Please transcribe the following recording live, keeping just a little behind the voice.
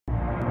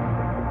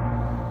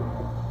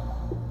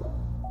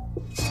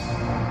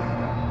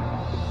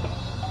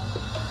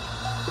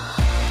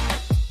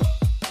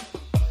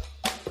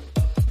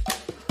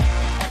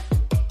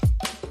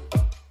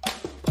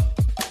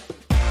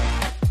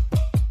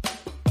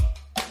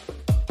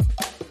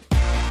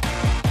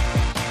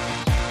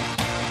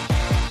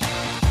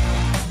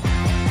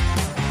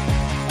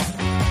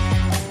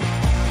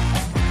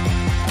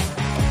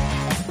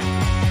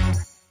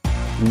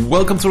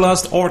Welcome to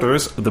Last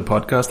Orders, the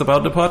podcast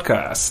about the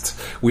podcast.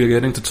 We are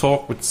getting to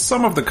talk with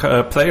some of the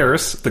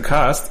players, the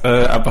cast,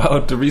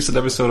 about the recent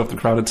episode of The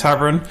Crowded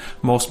Tavern,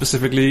 more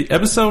specifically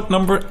episode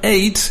number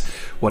 8,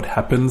 What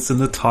Happens in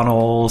the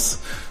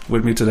Tunnels.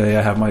 With me today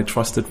I have my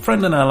trusted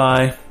friend and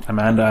ally,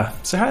 Amanda.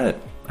 Say hi,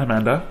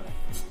 Amanda.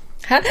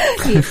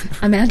 Hi,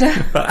 Amanda.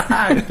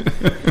 Hi.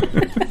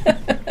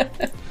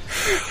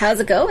 How's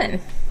it going?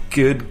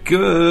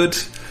 Good.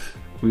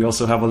 We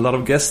also have a lot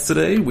of guests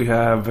today. We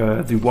have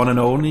the one and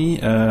only.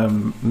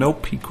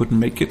 Nope, he couldn't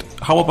make it.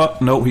 How about?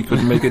 No, he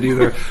couldn't make it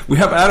either. We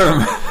have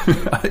Adam,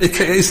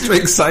 aka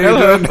Strix.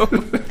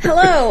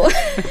 Hello.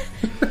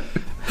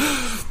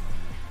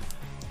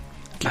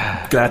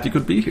 Glad you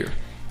could be here.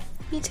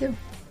 Me too.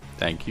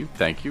 Thank you.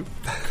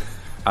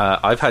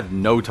 I've had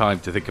no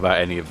time to think about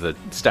any of the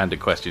standard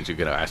questions you're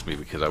going to ask me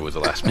because I was a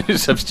last-minute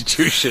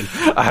substitution.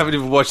 I haven't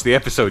even watched the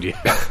episode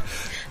yet.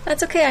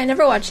 That's okay. I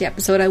never watch the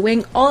episode. I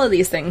wing all of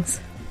these things.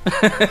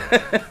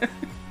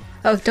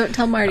 Oh, don't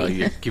tell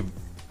Marty. I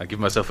give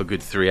myself a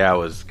good 3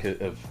 hours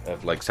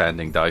of like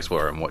sanding dice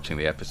where I'm watching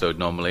the episode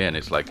normally, and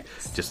it's like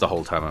just the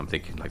whole time I'm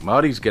thinking like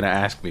Marty's going to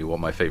ask me what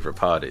my favorite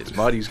part is.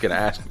 Marty's going to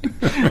ask me.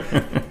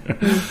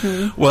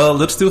 Mm-hmm. Well,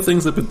 let's do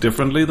things a bit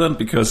differently then,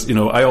 because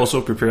I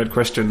also prepared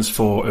questions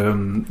for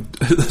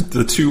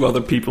the two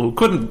other people who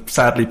couldn't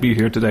sadly be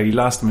here today.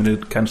 Last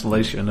minute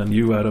cancellation, and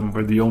you, Adam,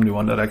 were the only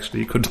one that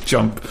actually could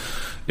jump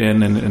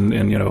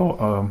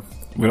in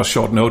with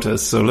short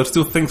notice. So let's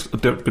do things a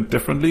bit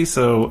differently.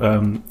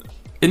 So.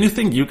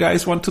 Anything you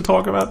guys want to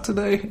talk about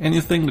today?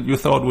 Anything that you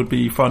thought would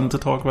be fun to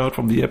talk about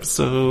from the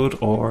episode,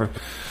 or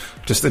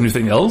just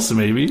anything else,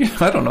 maybe?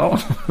 I don't know.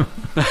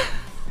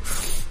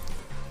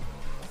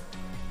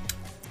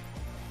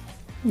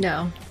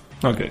 No.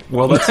 Okay,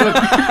 well, that's it.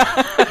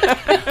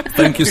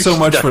 Thank you so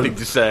much for... Nothing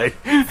to say.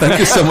 Thank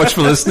you so much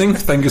for listening.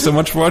 Thank you so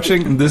much for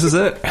watching. And this is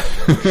it.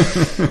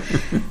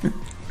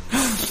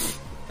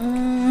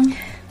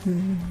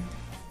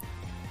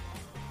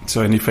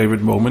 So any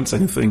favorite moments,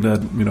 anything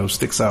that,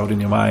 sticks out in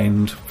your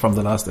mind from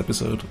the last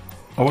episode?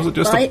 Or was it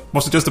just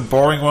a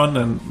boring one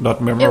and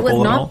not memorable at all? It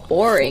was not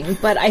boring,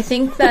 but I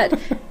think that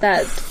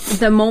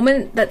the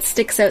moment that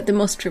sticks out the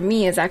most for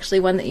me is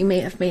actually one that you may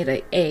have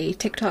made a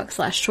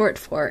TikTok/short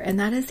for, and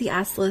that is the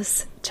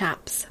assless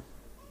chaps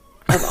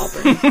of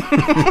Auburn.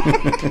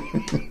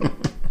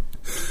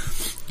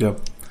 Yep.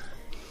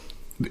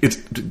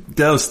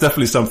 There's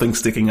definitely something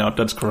sticking out,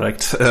 that's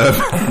correct.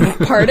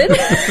 Pardon?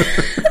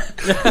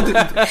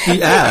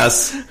 The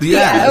ass,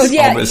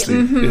 obviously.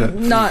 Mm-hmm, yeah.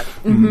 Not,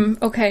 mm-hmm,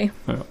 okay.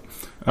 Yeah.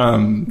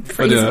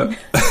 Phrasing.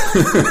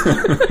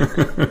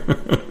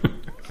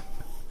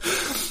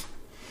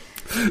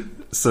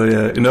 So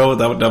yeah,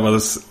 that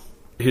was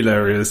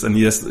hilarious, and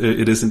yes,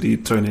 it is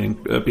indeed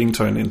being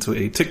turned into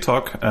a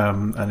TikTok,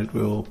 and it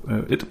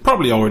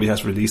probably already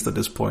has released at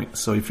this point.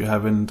 So if you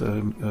haven't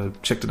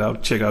checked it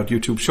out, check out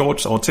YouTube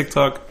Shorts or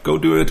TikTok. Go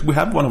do it. We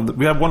have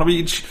one of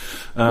each.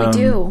 We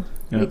do.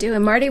 Yeah. We do,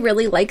 and Marty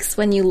really likes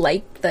when you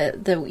like the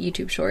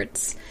YouTube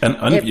Shorts and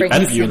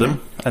view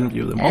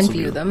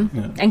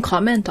them, and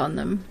comment on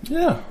them.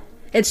 Yeah,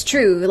 it's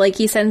true. Like,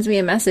 he sends me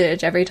a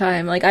message every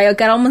time. Like, I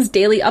get almost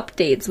daily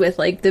updates with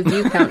like the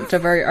view count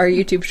of our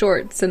YouTube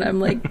Shorts, and I'm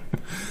like,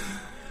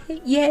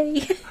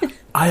 yay!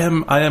 I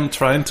am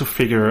trying to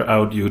figure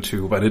out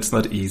YouTube, and it's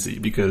not easy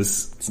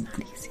because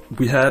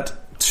we had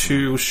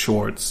 2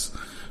 shorts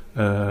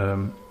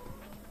that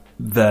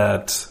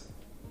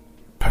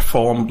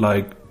performed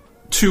like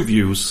 2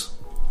 views,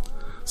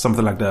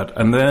 something like that.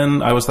 And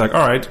then I was like,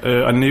 all right,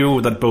 I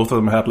knew that both of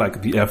them had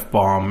like the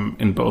F-bomb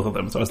in both of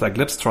them. So I was like,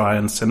 let's try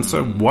and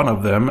censor one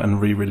of them and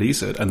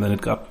re-release it. And then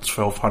it got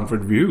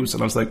 1,200 views.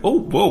 And I was like, oh,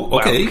 whoa,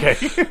 okay. Wow,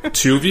 okay.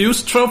 2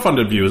 views,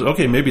 1,200 views.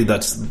 Okay, maybe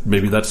that's it.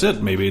 Maybe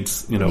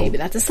it's, maybe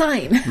that's a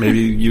sign.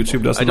 Maybe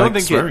YouTube doesn't like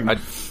swearing.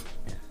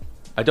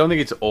 I don't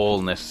think it's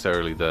all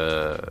necessarily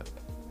the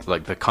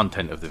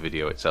content of the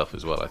video itself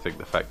as well. I think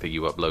the fact that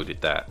you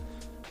uploaded that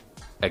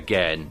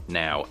again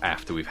now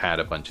after we've had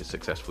a bunch of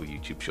successful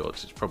YouTube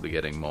Shorts is probably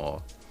getting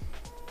more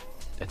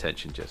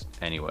attention just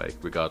anyway,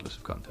 regardless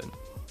of content.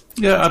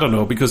 Yeah, I don't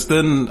know, because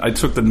then I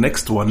took the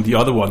next one, the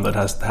other one that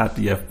had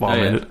the F-bomb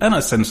in it, and I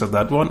censored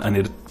that one, and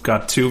it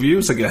got 2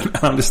 views again.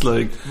 And I'm just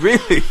like,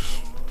 really?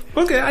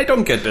 Okay, I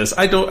don't get this.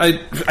 I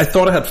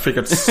thought I had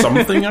figured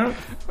something out,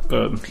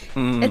 but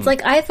it's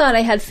like I thought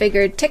I had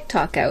figured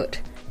TikTok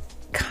out.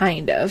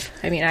 Kind of.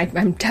 I mean,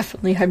 I'm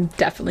definitely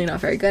not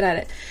very good at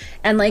it.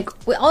 And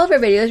like with all of our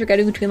videos, we're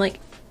getting between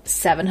like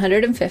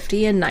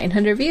 750 and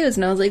 900 views,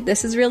 and I was like,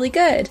 this is really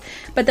good.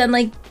 But then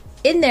like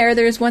in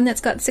there's one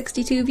that's got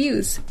 62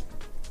 views.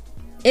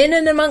 In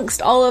and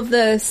amongst all of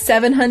the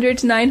 700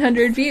 to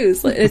 900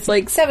 views, it's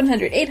like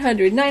 700,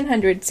 800,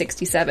 900,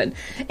 67,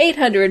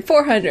 800,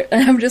 400,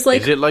 and I'm just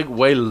like, is it like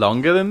way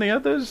longer than the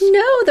others?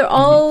 No, they're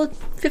all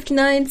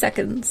 59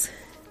 seconds.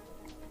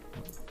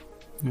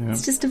 Yeah.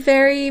 It's just a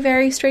very,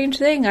 very strange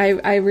thing. I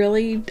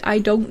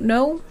don't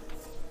know.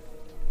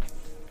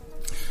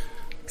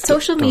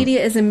 Social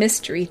media is a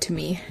mystery to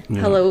me.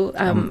 Yeah. Hello,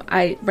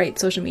 I write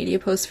social media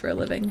posts for a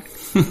living.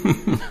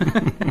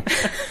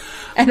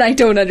 And I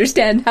don't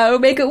understand how to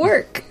make it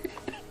work.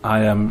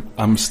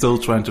 I'm still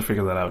trying to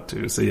figure that out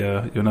too. So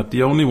yeah, you're not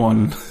the only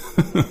one.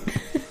 At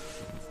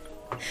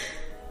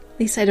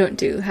least I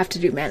don't have to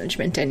do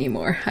management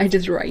anymore. I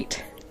just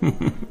write.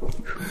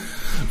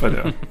 But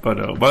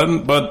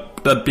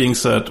that being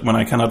said, when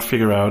I cannot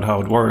figure out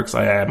how it works,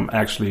 I am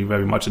actually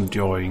very much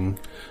enjoying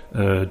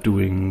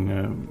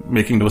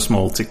making those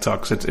small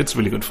TikToks. It's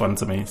really good fun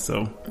to me.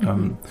 So,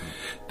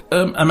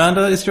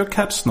 Amanda, is your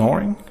cat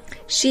snoring?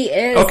 She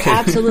is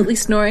absolutely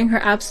snoring her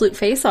absolute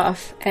face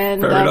off,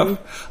 and fair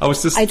enough.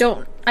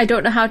 I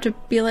don't know how to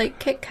be like,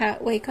 Kit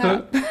Kat, wake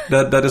up.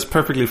 That is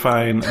perfectly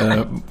fine.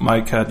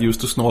 My cat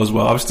used to snore as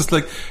well. I was just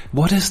like,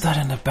 what is that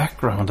in the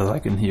background that I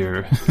can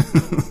hear?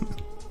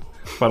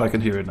 But I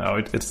can hear it now.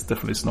 It's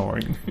definitely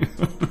snoring.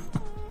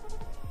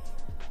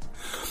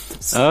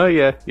 Oh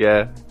yeah.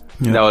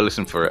 Now I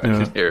listen for it. I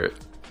can hear it.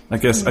 I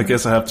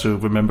guess I have to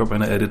remember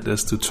when I edit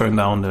this to turn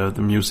down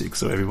the music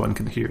so everyone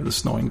can hear the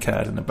snoring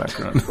cat in the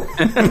background.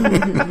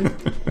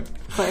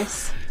 Of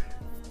course.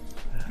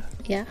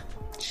 Yeah.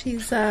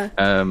 She's but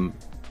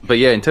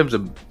yeah, in terms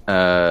of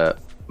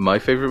my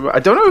favorite, I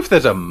don't know if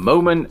there's a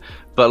moment,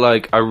 but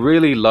like I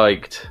really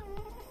liked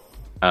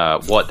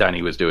what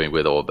Danny was doing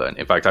with Auburn.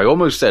 In fact, I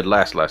almost said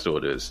last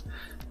orders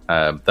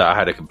that I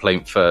had a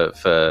complaint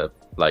for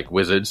like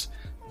Wizards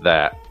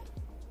that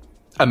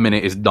a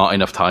minute is not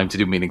enough time to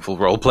do meaningful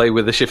roleplay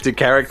with a shifted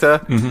character.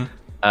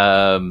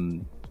 Mm-hmm.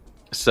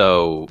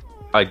 So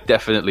I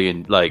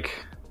definitely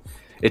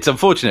it's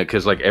unfortunate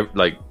because like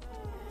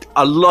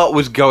a lot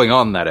was going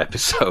on that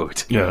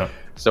episode. Yeah.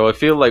 So I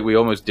feel like we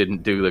almost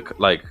didn't do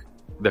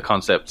the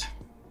concept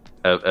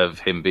of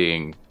him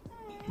being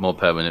more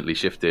permanently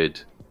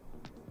shifted,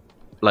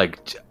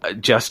 like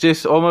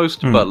justice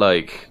almost. But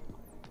like,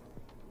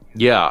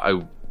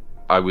 yeah,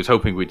 I was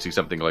hoping we'd see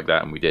something like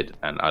that, and we did,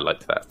 and I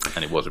liked that.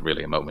 And it wasn't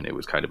really a moment; it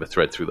was kind of a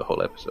thread through the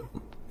whole episode.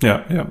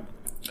 Yeah.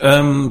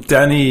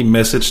 Danny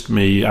messaged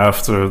me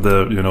after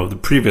the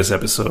previous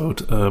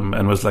episode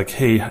and was like,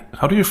 "Hey,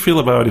 how do you feel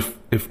about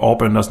if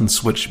Auburn doesn't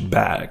switch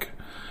back?"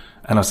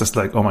 And I was just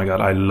like, "Oh my god,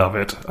 I love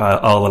it!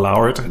 I'll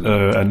allow it."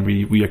 And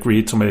we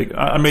agreed to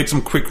I made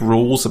some quick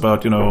rules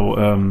about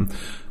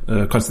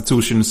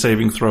Constitution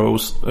saving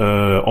throws.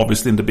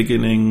 Obviously, in the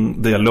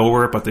beginning they are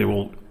lower, but they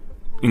will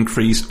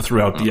increase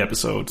throughout the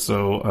episode.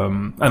 So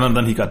and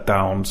then he got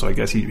down, so I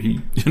guess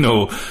he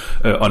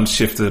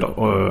unshifted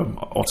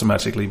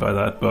automatically by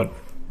that. But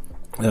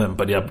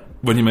yeah,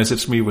 when he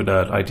messaged me with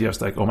that idea, I was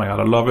like, oh my god,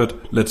 I love it.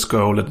 Let's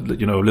go.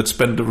 Let's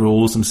bend the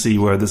rules and see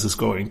where this is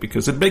going,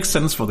 because it makes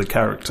sense for the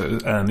character,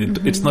 and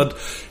it's not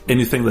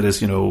anything that is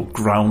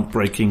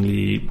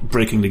groundbreakingly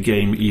breaking the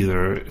game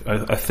either.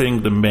 I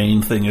think the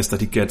main thing is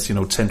that he gets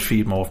 10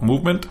 feet more of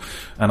movement,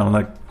 and I'm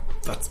like,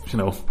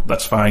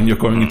 that's fine. You're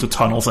going into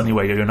tunnels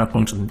anyway. You're not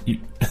going to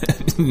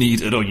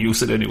need it or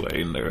use it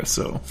anyway in there.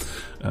 So,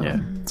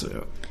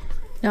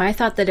 No, I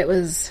thought that it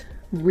was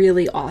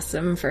really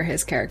awesome for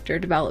his character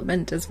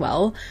development as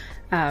well.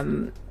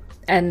 And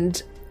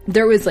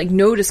there was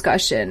no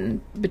discussion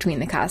between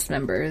the cast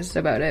members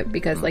about it,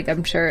 because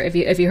I'm sure if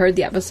you heard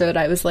the episode,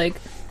 I was like,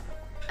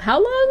 how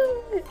long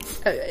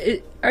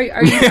are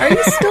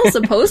you still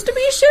supposed to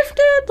be shifted?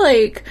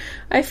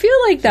 I feel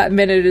like that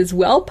minute is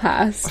well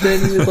past.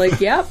 And he was like,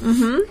 yeah,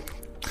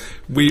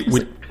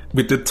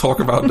 We did talk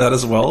about that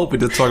as well. We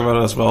did talk about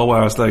it as well, where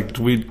I was like,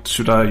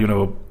 should I,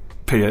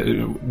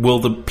 will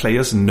the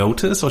players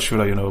notice, or should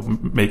I,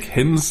 make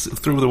hints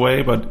through the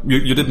way? But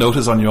you did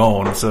notice on your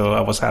own, so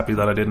I was happy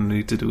that I didn't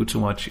need to do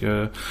too much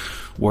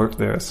work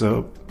there.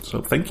 So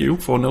thank you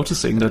for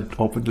noticing that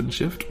Auburn didn't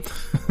shift.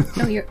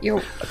 No, you're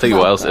I'll tell you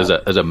what else,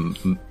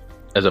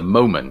 as a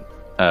moment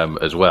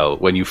as well,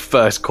 when you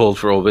first called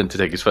for Auburn to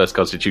take his first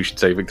Constitution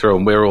saving throw,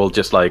 and we're all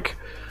just like,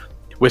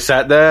 we're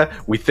sat there,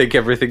 we think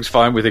everything's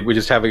fine, we think we're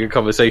just having a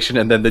conversation,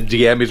 and then the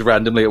DM is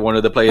randomly at one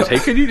of the players, hey,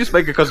 can you just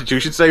make a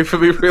Constitution save for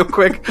me real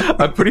quick?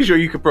 I'm pretty sure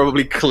you could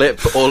probably clip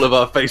all of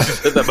our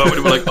faces at that moment,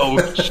 and we're like,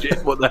 oh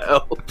shit, what the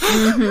hell?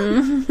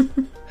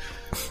 Mm-hmm.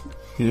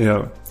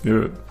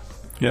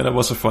 Yeah, that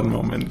was a fun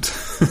moment.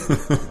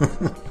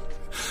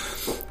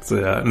 So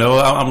yeah, no,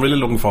 I'm really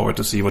looking forward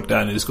to see what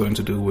Danny is going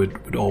to do with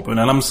Auburn,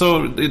 and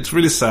it's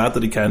really sad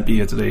that he can't be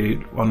here today.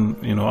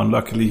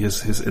 Unluckily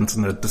his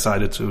internet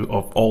decided to,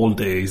 of all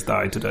days,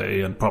 die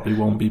today, and probably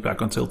won't be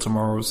back until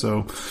tomorrow.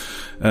 So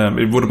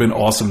it would have been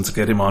awesome to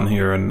get him on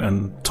here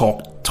and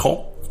talk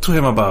to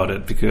him about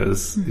it,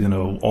 because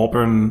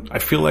Auburn, I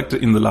feel like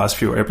in the last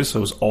few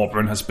episodes,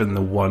 Auburn has been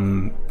the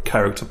one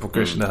character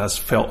progression that has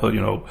filled the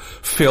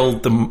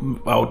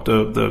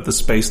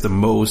space the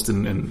most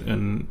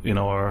in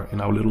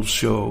our little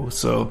show.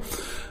 So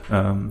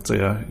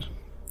yeah,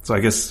 so I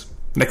guess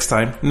next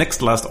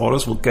last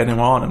orders, we'll get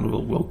him on and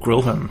we'll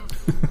grill him.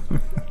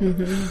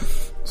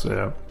 So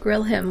yeah,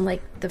 grill him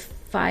like the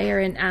fire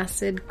and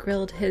acid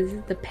grilled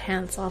the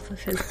pants off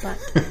of his butt.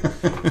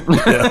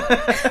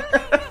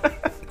 Yeah.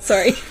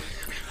 Sorry.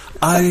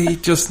 I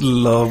just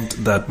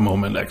loved that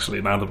moment,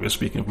 actually, now that we're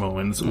speaking of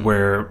moments,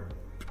 where,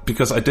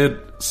 because I did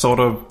sort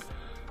of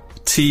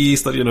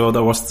tease that,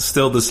 there was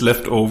still this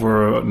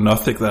leftover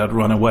Nothic that had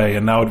run away,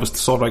 and now it was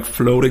sort of like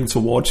floating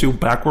towards you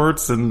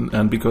backwards,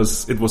 and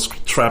because it was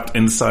trapped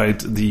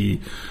inside the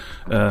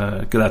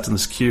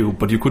gelatinous cube,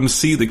 but you couldn't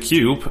see the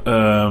cube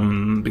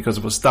because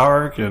it was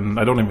dark, and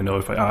I don't even know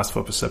if I asked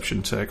for a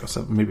perception check or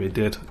something. Maybe I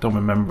did, don't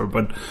remember,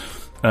 but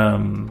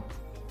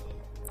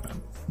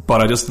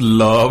I just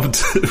loved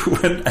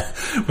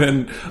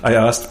when I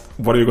asked,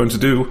 what are you going to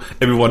do?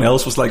 Everyone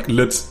else was like,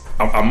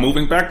 I'm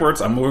moving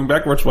backwards,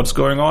 what's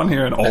going on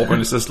here? And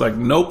Auburn is just like,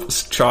 nope,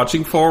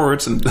 charging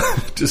forwards and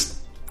just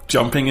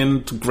jumping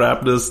in to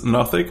grab this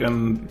Nothic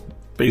and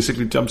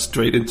basically jump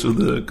straight into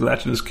the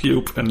gelatinous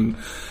cube. And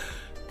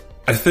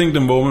I think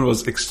the moment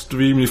was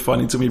extremely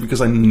funny to me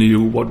because I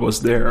knew what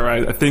was there.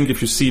 I think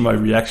if you see my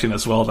reaction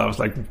as well, I was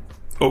like,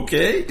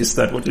 okay, is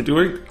that what you're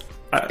doing?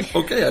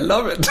 Okay, I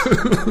love it.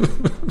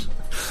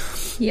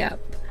 Yeah.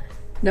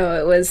 No,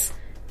 it was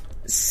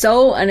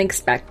so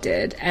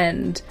unexpected,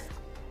 and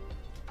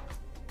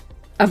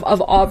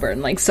of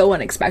Auburn, like, so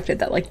unexpected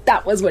that, like,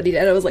 that was what he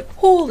did. I was like,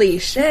 holy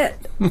shit.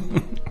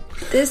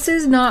 This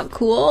is not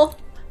cool.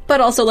 But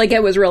also, like,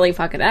 it was really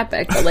fucking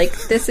epic. But, like,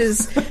 this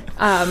is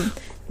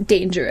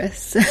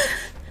dangerous.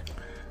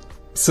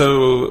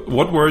 So,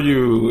 what were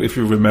you, if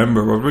you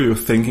remember, what were you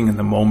thinking in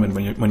the moment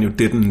when you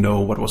didn't know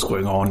what was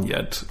going on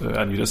yet,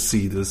 and you just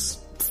see this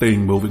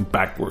thing moving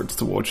backwards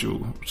towards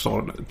you,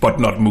 sort of, but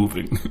not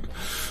moving?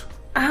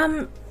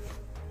 I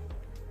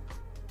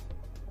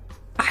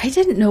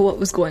didn't know what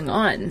was going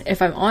on,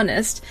 if I'm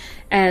honest,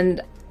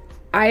 and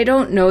I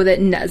don't know that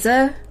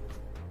Neza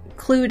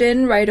clued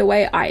in right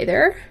away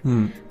either.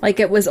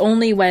 Like, it was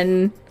only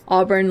when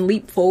Auburn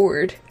leaped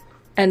forward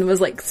and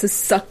was, like,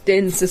 sucked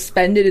in,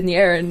 suspended in the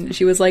air, and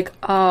she was like,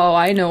 oh,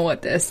 I know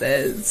what this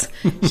is.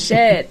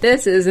 Shit,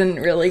 this isn't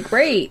really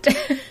great.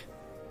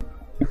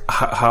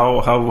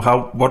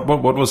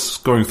 What was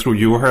going through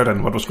your head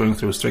and what was going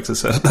through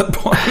Strix's head at that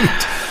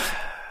point?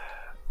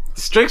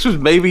 Strix was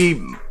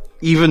maybe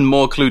even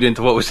more clued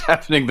into what was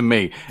happening than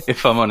me,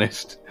 if I'm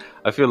honest.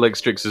 I feel like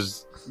Strix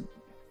has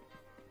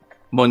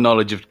more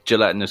knowledge of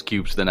gelatinous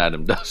cubes than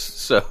Adam does,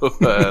 so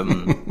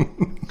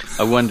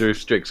I wonder if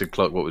Strix had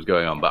clocked what was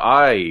going on. But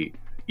I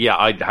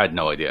had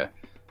no idea.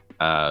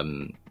 I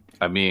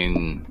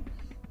mean,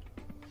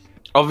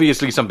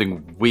 obviously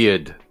something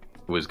weird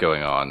was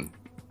going on,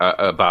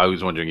 but I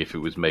was wondering if it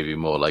was maybe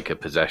more like a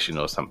possession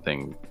or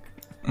something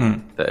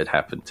that had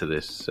happened to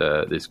this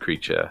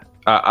creature.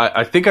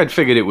 I think I'd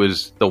figured it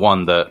was the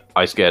one that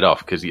I scared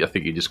off, because I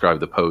think you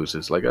described the pose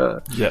as like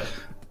a... Yeah.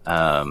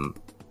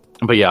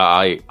 But yeah,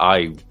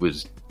 I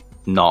was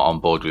not on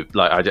board with,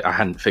 like, I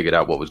hadn't figured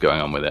out what was going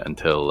on with it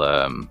until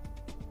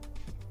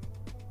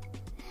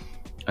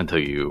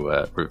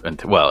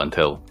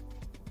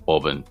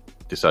Auburn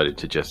decided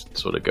to just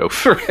sort of go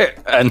for it,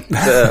 and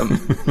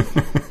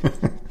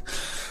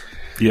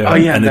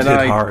and it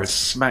hit hard.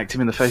 Smacked him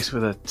in the face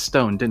with a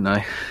stone, didn't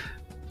I?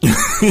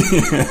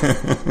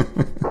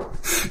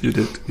 You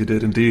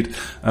did indeed.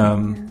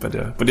 But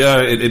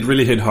it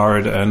really hit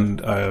hard,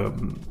 and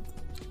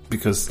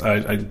because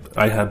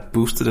I had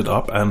boosted it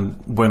up, and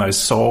when I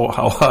saw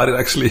how hard it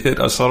actually hit,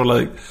 I was sort of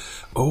like,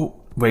 oh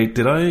wait,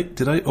 did I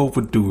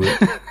overdo it?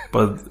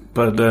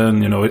 but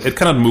then it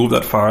cannot move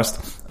that fast,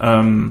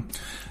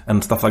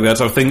 and stuff like that.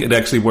 So I think it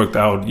actually worked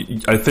out.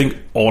 I think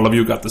all of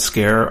you got the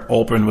scare.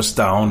 Auburn was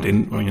downed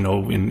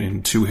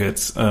in 2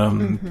 hits.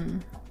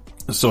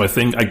 So I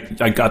think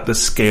I got the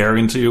scare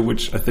into you,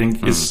 which I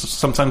think is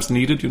sometimes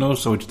needed,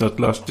 so it's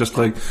not just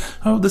like,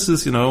 oh, this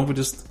is,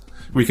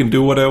 we can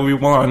do whatever we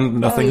want,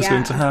 nothing's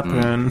going to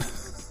happen.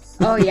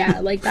 Oh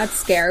yeah, like that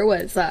scare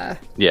was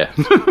yeah.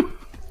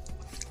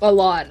 a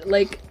lot,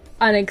 like,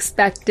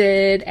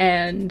 unexpected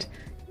and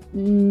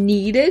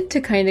needed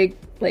to kind of,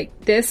 like,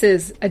 this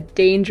is a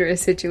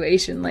dangerous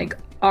situation. Like,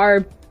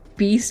 our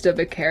beast of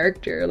a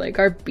character, like,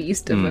 our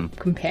beast of a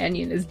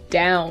companion is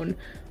down.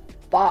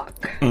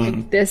 Fuck.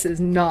 Like, this is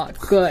not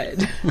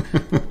good.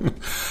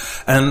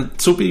 And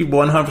to be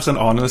 100%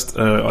 honest,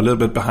 a little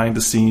bit behind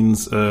the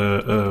scenes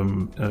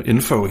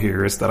info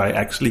here is that I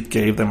actually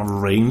gave them a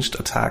ranged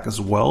attack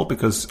as well,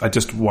 because I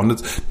just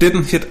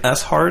didn't hit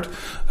as hard,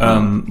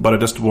 but I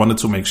just wanted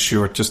to make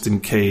sure, just in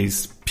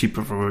case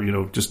people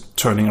were, just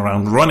turning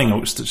around,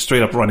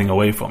 straight up running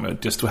away from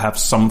it, just to have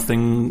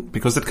something,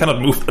 because it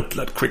cannot move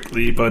that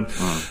quickly. But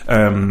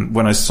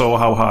when I saw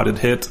how hard it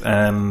hit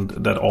and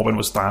that Auburn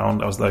was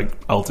down, I was like,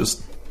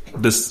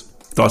 this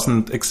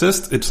doesn't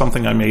exist. It's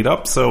something I made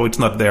up, so it's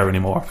not there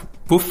anymore.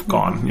 Poof,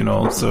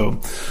 gone. So,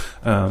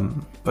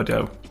 but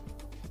yeah.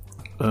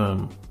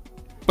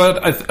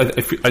 But I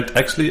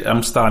actually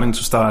am starting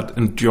to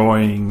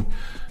enjoying,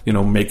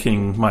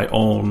 making my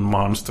own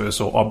monsters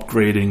or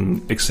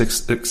upgrading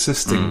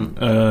existing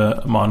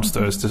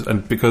monsters,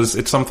 and because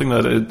it's something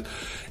that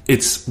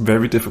it's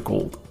very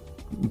difficult.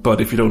 But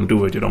if you don't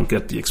do it, you don't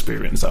get the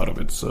experience out of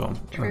it. So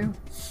true.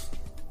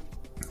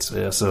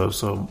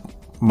 So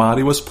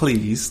Marty was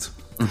pleased.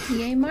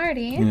 Yay,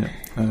 Marty.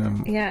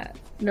 Yeah.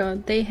 No,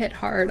 they hit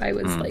hard. I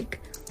was like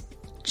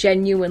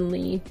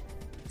genuinely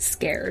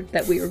scared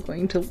that we were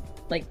going to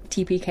like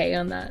TPK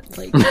on that.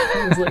 Like,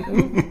 I was like,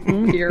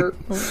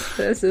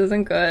 this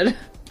isn't good.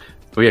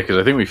 Well, yeah, because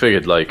I think we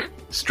figured like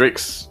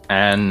Strix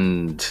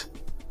and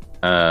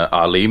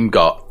Arlim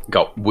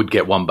would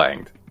get one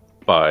banged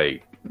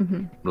by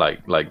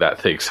like that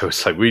thing. So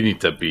it's like we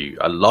need to be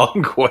a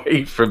long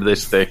way from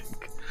this thing.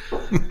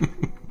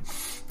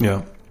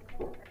 Yeah.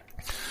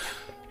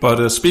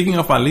 But speaking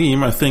of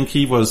Arlim, I think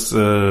he was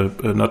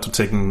not to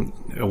taking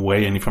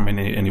away from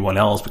anyone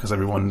else because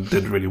everyone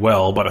did really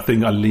well. But I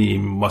think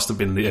Arlim must have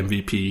been the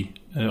MVP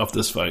of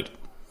this fight.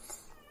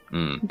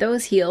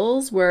 Those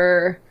heals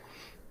were.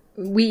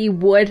 We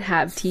would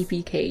have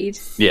TPK'd.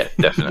 Yeah,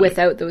 definitely.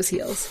 Without those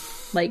heals.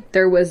 Like,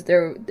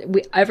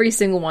 every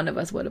single one of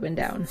us would have been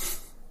down.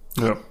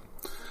 Yeah.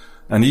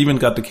 And he even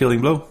got the killing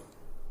blow.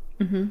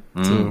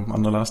 So,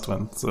 on the last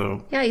one.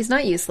 So yeah, he's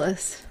not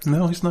useless.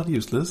 No, he's not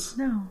useless.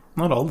 No.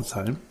 Not all the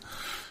time.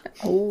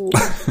 Oh.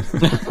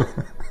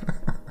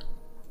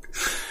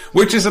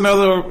 Which is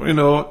another,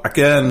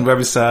 again,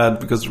 very sad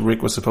because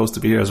Rick was supposed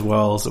to be here as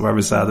well. So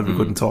very sad that we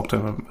couldn't talk to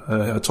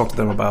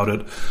them about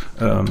it.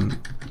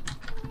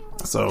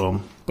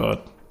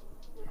 But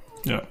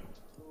yeah,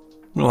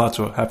 we'll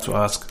have to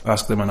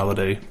ask them another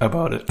day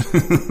about it.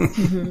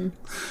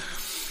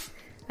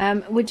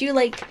 Would you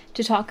like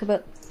to talk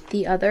about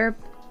the other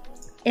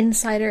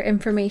insider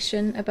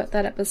information about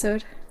that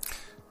episode?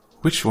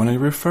 Which one are you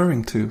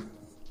referring to?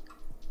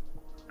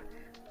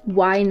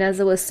 Why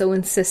Neza was so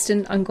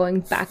insistent on going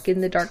back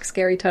in the dark,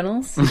 scary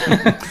tunnels?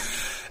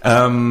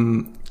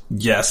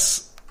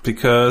 Yes,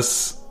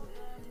 because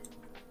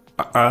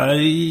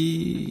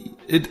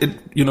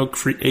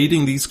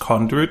creating these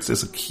conduits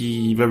is a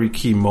very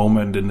key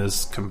moment in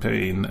this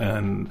campaign,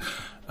 and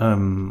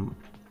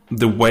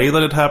the way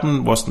that it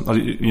happened was,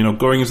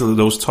 going into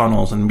those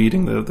tunnels and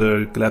meeting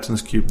the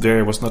gelatinous cube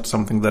there was not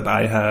something that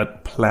I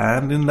had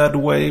planned in that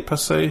way per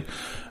se,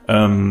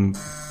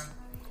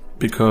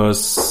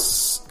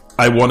 because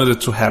I wanted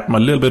it to happen a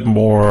little bit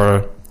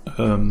more,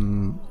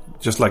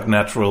 just like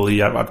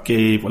naturally. I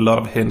gave a lot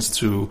of hints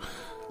to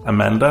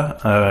Amanda,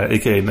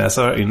 aka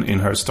Nessa, in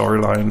her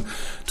storyline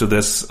to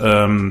this.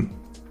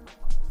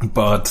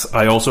 But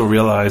I also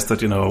realized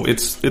that,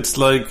 it's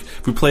like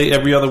we play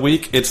every other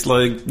week. It's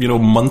like,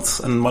 months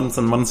and months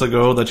and months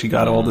ago that she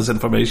got all this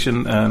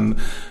information. And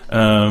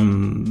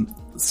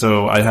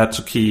so I had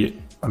to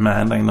key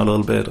Amanda in a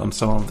little bit on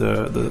some of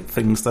the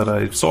things that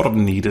I sort of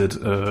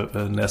needed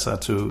Nessa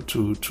to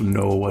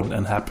know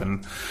and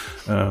happen.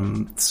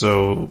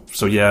 So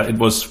yeah, it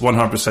was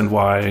 100%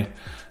 why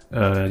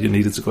you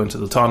needed to go into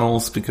the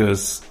tunnels,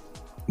 because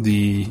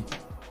the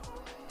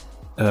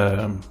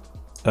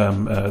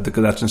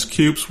gelatinous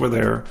cubes were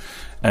there,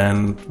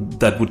 and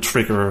that would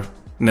trigger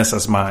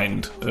Nessa's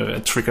mind,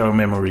 trigger a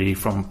memory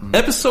from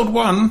episode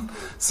 1.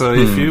 So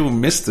if you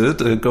missed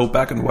it, go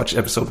back and watch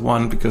episode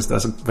 1, because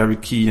there's a very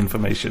key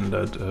information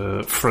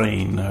that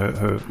Frayne,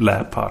 her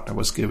lab partner,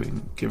 was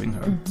giving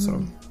her.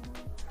 So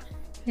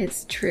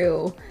it's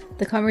true.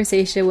 The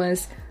conversation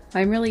was,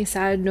 I'm really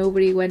sad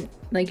nobody went,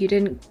 like, you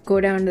didn't go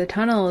down to the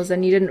tunnels,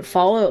 and you didn't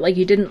follow, like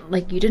you didn't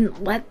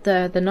let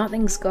the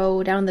nothings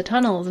go down the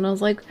tunnels. And I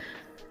was like,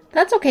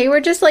 that's okay,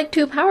 we're just like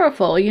too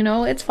powerful,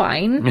 it's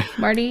fine.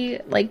 Marty,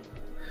 like,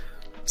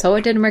 so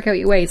it didn't work out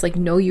your way. It's like,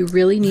 no, you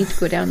really need to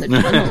go down the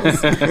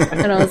tunnels.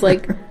 And I was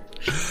like,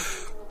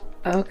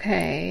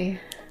 okay.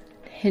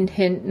 Hint,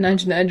 hint,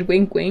 nudge, nudge,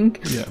 wink, wink.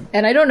 Yeah.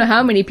 And I don't know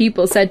how many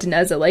people said to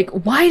Neza, like,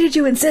 why did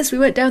you insist we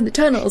went down the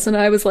tunnels? And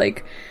I was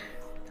like,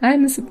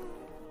 I'm just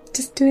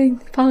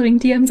following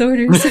DM's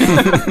orders.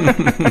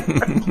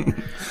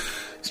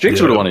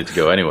 Strix would have wanted to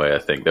go anyway, I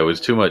think. There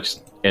was too much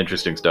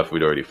interesting stuff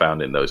we'd already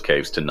found in those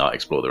caves to not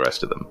explore the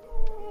rest of them.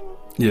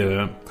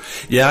 Yeah,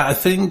 I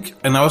think,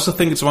 and I also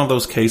think it's one of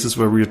those cases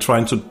where we're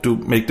trying to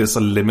make this a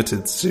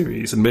limited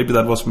series, and maybe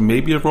that was a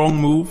wrong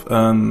move,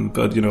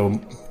 but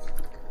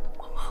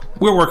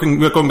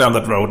we're going down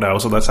that road now,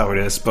 so that's how it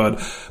is.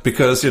 But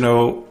because,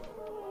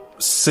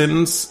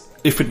 since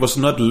if it was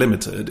not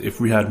limited,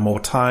 if we had more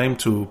time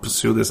to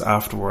pursue this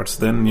afterwards,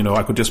 then,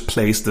 I could just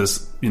place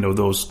this,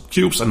 those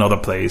cubes another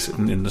place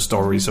in the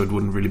story, so it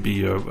wouldn't really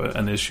be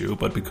an issue.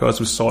 But because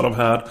we sort of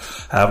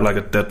have like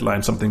a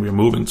deadline, something we're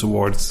moving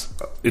towards,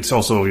 it's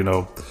also,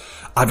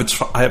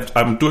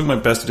 I'm doing my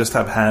best to just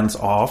have hands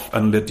off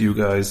and let you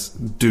guys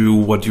do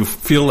what you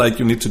feel like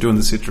you need to do in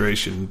the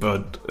situation.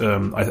 But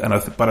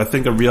I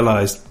think I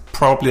realized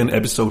probably an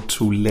episode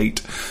too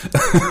late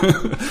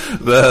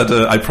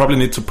that I probably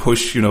need to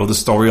push the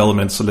story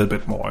elements a little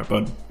bit more.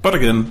 But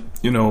again,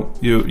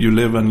 you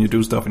live and you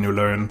do stuff and you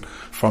learn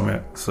from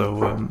it.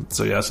 So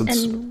yeah. So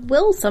and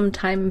we'll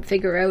sometime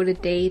figure out a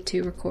day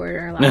to record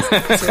our last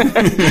episode.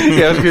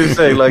 Yeah, I was going to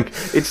say, like,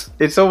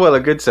 it's all well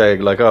and good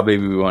saying, like, oh,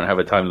 maybe we won't have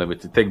a time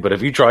limited thing, but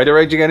have you tried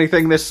arranging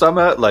anything this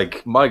summer?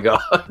 Like, my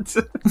God.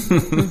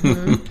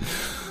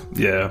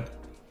 Yeah.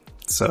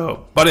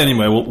 So, but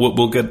anyway,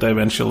 we'll get there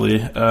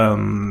eventually.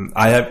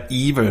 I have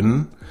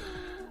even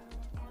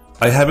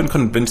I haven't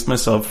convinced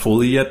myself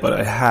fully yet, but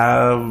I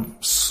have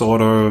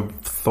sort of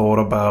thought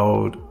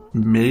about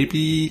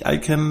maybe I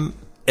can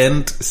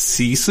end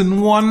season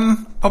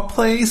 1 a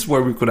place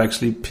where we could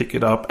actually pick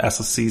it up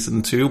as a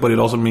season 2, but it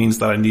also means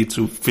that I need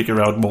to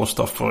figure out more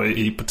stuff for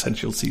a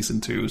potential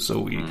season 2.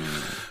 So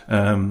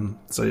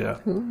yeah.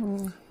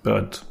 Ooh.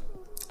 But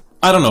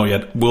I don't know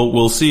yet.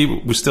 We'll see.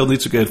 We still need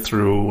to get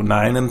through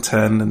 9 and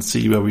 10 and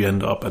see where we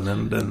end up, and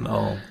then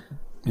I'll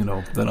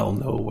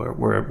know where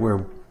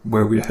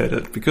we're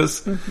headed,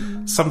 because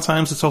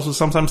sometimes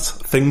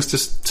things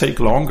just take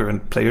longer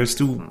and players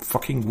do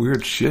fucking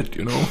weird shit,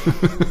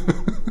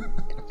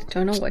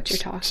 Don't know what you're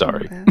talking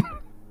Sorry. about.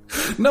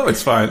 No,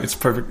 it's fine. It's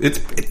perfect. It's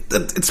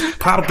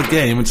part of the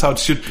game. It's how it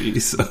should be.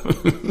 So,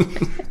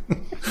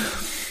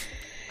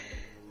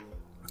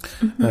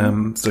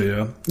 so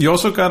yeah. You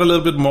also got a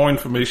little bit more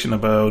information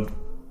about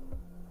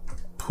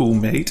who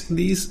made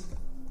these,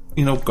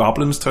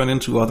 goblins turn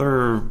into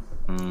other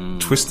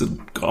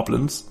twisted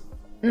goblins.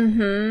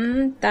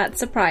 That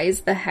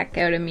surprised the heck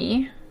out of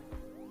me.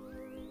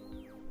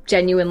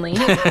 Genuinely.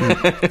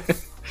 Good.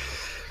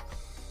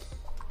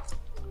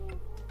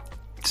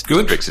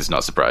 Strix is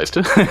not surprised.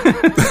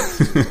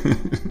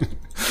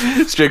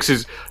 Strix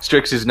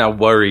is now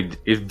worried.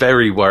 Is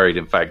very worried,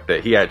 in fact,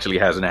 that he actually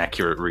has an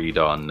accurate read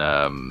on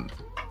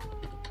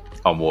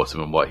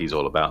Waterman and what he's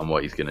all about and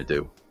what he's going to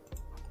do.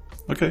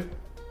 Okay,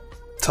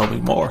 tell me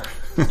more.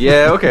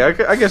 Yeah, okay.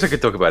 I guess I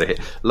could talk about it here.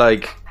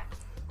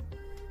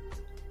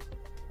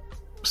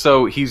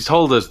 So he's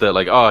told us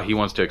that he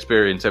wants to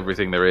experience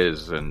everything there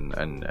is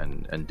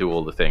and do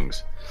all the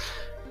things,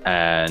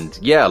 and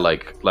yeah,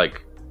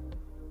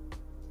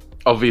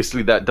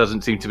 obviously that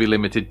doesn't seem to be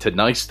limited to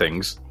nice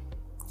things,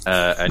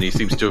 and he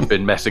seems to have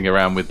been messing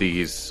around with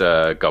these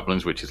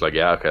goblins, which is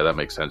yeah, okay, that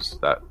makes sense.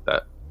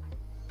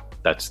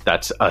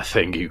 That's a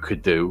thing you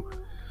could do.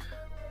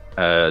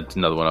 It's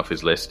another one off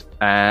his list,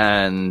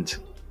 and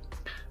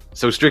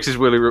so Strix is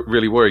really,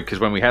 really worried, because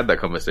when we had that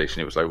conversation,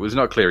 it was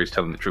not clear he's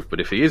telling the truth. But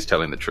if he is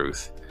telling the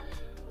truth,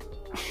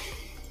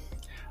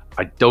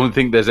 I don't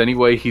think there's any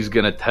way he's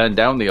going to turn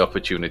down the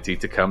opportunity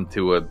to come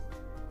to a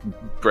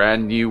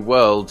brand new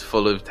world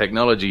full of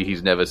technology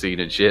he's never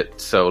seen and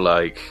shit. So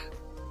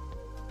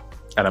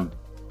and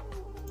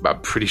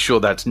I'm pretty sure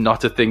that's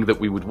not a thing that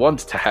we would want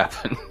to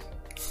happen.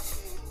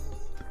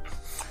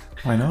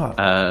 Why not?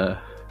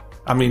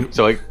 I mean,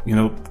 so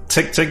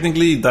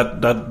technically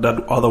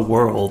that other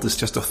world is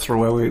just a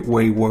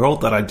throwaway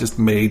world that I just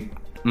made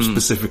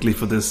specifically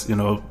for this,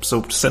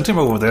 so send him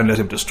over there and let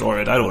him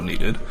destroy it. I don't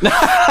need it.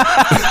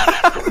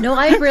 No,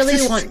 I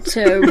really want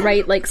to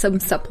write some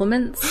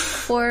supplements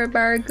for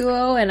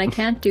Baraguo, and I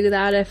can't do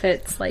that if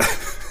it's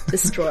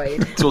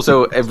destroyed. It's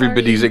also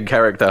everybody's in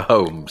character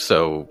home,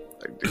 so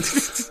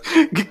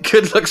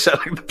good luck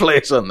selling the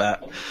players on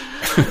that.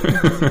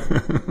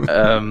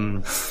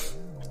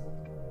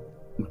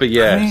 But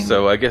yeah,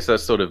 so I guess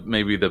that's sort of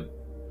maybe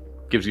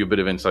gives you a bit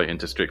of insight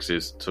into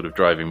Strix's sort of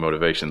driving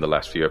motivation the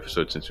last few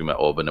episodes since we met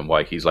Orban, and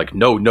why he's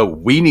no,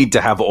 we need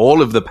to have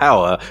all of the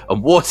power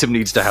and Waterman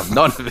needs to have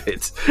none of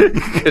it,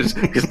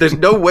 because there's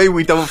no way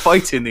we don't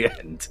fight in the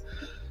end.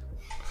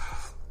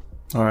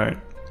 All right,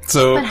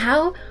 so but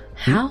how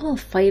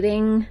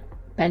fighting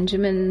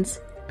Benjamin's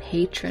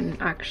patron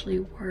actually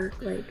work?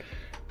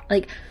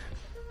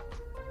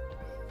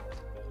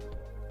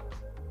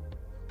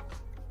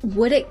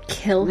 Would it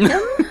kill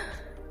him?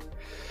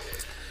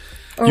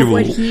 Or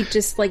would he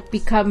just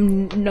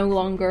become no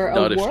longer a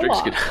Not if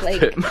warlock? Strix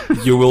could have him.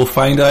 You will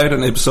find out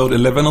in episode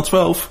 11 or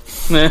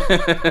 12.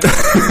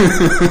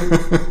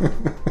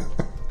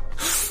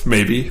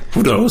 Maybe.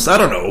 Who knows? I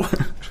don't know.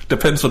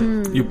 Depends what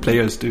you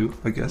players do,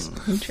 I guess.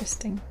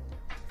 Interesting.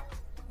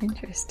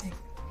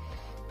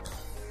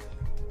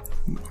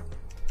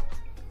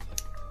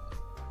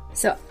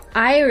 So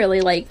I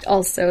really liked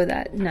also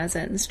that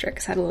Neza and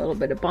Strix had a little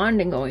bit of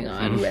bonding going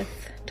on with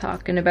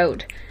talking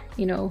about,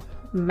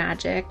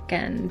 magic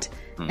and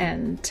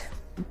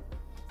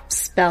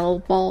spell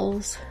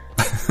balls.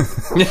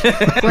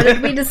 What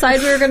did we decide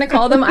we were going to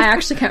call them? I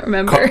actually can't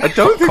remember. I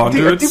don't think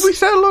Conduits. did we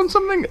settle on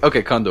something?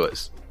 Okay,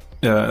 conduits.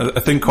 Yeah, I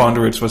think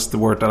conduits was the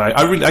word that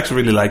I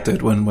really liked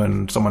it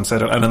when someone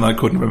said it, and then I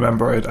couldn't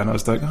remember it, and I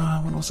was like,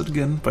 when was it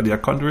again? But yeah,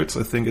 conduits.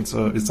 I think it's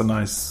a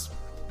nice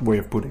way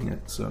of putting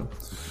it. So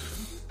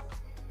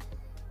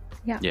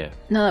yeah.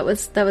 No,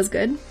 that was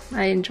good.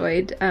 I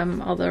enjoyed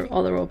all the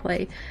role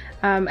play,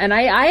 and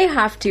I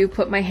have to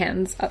put my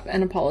hands up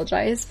and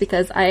apologize,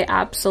 because I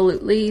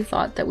absolutely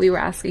thought that we were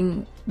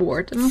asking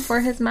Wharton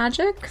for his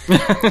magic,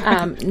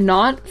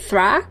 not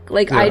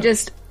Thrak. I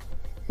just,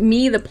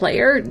 me the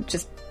player,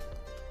 just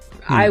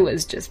I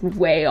was just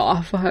way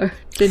off. I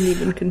didn't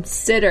even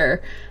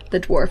consider the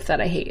dwarf that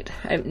I hate.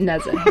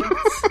 Neza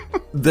hates.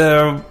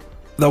 There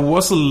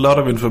was a lot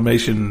of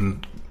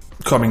information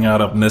coming out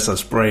of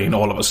Neza's brain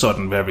all of a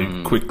sudden very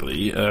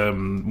quickly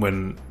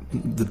when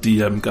the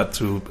DM got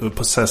to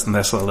possess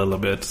Neza a little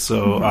bit.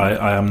 So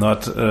I am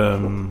not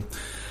I'm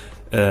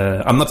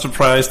not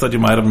surprised that you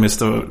might have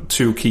missed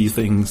two key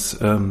things.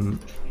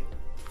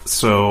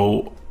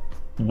 So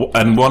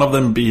and one of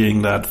them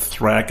being that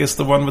Thrak is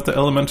the one with the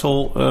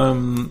elemental.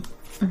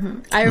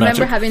 I remember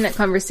magic. having that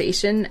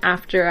conversation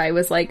after I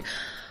was like,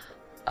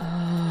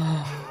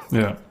 oh.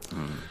 Yeah.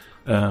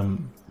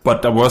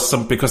 But there was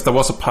because there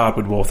was a part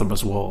with Waltham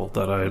as well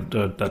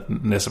that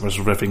Nessa was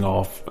riffing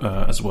off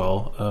as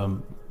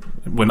well.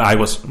 When I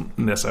was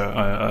Nessa,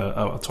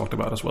 I talked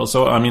about as well.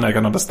 So, I mean, I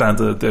can understand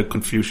the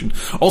confusion.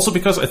 Also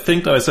because I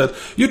think that I said,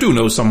 you do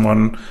know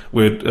someone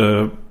with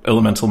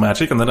elemental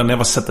magic, and then I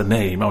never said the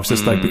name. I was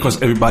just like,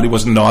 because everybody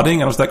was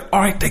nodding, I was like,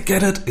 alright, they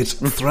get it. It's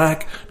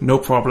Thrak, no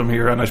problem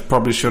here. And I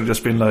probably should have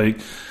just been like,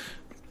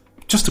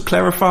 just to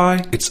clarify,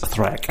 it's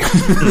Thrak.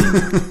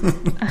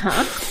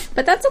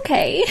 But that's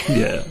okay.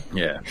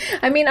 Yeah.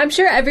 I mean, I'm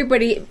sure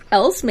everybody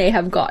else may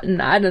have gotten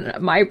that, and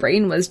my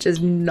brain was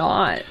just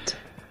not.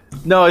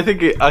 No, I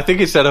think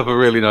it set up a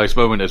really nice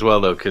moment as well,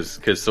 though,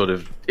 because sort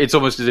of it's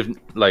almost as if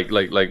like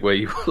where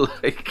you were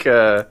like,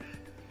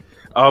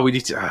 oh, we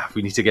need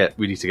to get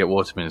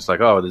Waterman. It's like,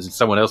 oh, there's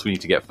someone else we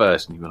need to get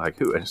first, and you were like,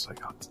 who? And it's like,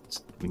 oh,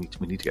 we need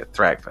to get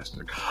Thrak first.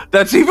 And it's like,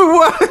 that's even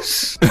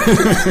worse.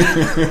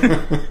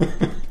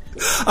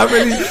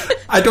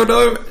 I don't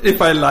know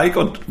if I like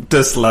or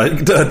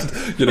dislike that,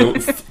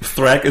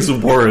 Thrak is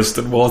worse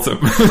than Waltham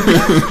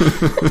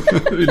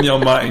in your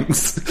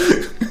minds.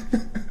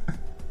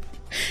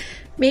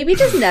 Maybe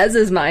just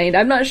Nez's mind.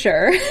 I'm not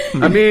sure.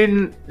 I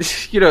mean,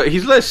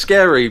 he's less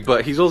scary,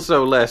 but he's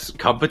also less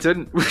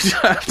competent. We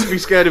don't have to be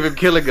scared of him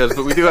killing us,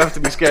 but we do have to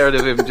be scared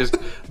of him just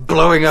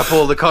blowing up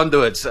all the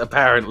conduits,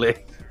 apparently.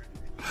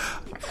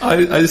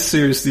 I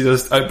seriously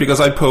just because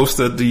I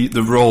posted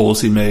the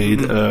rolls he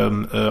made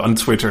on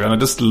Twitter, and I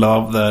just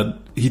love that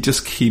he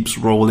just keeps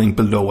rolling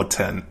below a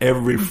 10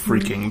 every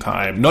freaking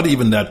time. Not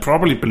even that,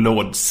 probably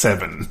below a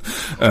 7.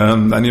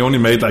 And he only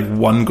made like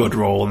one good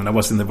roll, and that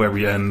was in the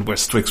very end where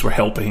Strix were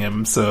helping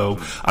him. So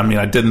I mean,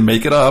 I didn't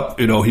make it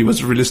up. He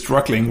was really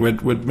struggling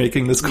with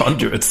making this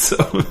conduit.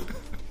 So.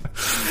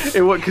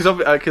 Because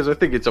I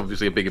think it's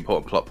obviously a big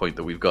important plot point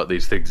that we've got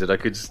these things, and I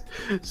could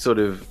sort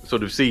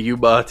of see you,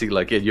 Marty,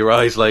 like in your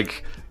eyes,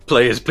 like,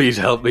 players, please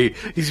help me.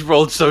 He's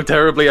rolled so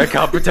terribly, I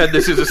can't pretend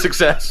this is a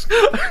success.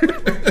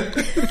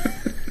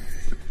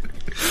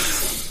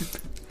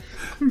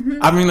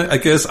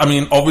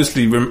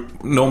 Obviously,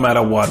 no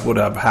matter what would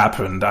have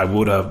happened, I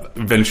would have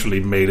eventually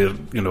made it,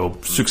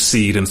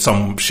 succeed in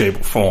some shape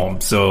or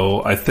form.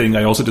 So I think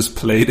I also just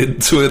played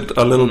into it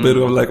a little bit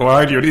of like,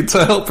 why do you need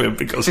to help him?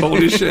 Because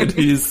holy shit,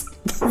 he's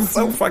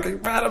so fucking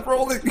bad at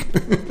rolling.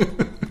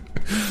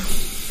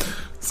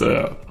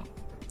 So,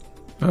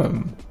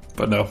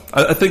 but no,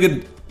 I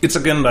think it's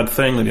again that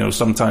thing that,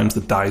 sometimes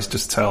the dice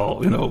just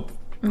tell,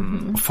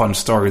 a fun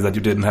story that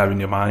you didn't have in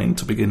your mind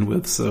to begin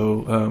with.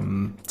 So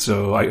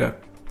I,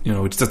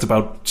 it's just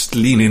about just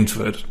lean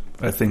into it.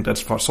 I think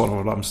that's sort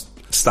of what I'm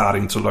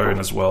starting to learn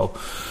as well.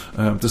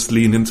 Just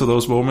lean into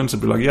those moments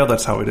and be like, yeah,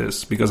 that's how it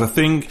is. Because I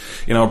think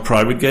in our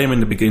private game in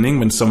the beginning,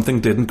 when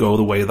something didn't go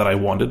the way that I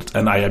wanted,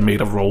 and I had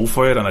made a roll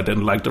for it, and I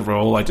didn't like the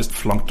roll, I just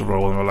flunked the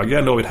roll, and we're like, yeah,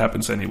 no, it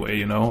happens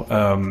anyway,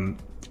 And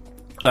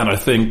I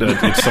think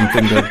that it's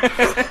something that.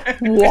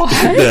 What?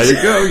 There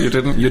you go.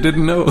 You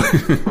didn't know.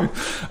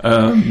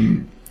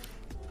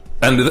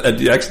 And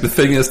the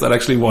thing is that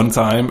actually one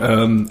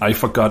time I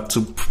forgot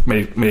to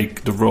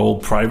make the roll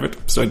private,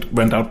 so it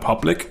went out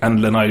public,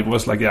 and then I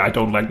was like, yeah, I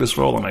don't like this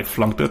roll, and I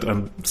flunked it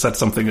and said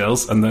something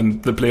else, and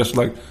then the players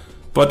were like,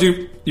 but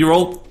you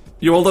rolled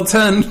a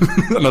 10.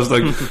 And I was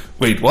like,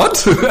 wait,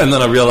 what? And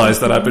then I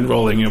realized that I've been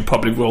rolling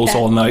public rolls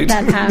all night.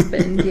 That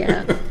happened,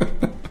 yeah.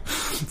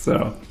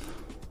 So.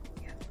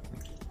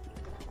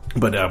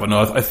 But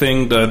no, I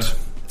think that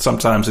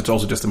sometimes it's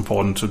also just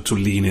important to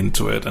lean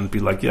into it and be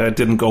like, yeah, it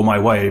didn't go my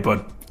way,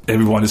 but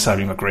everyone is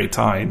having a great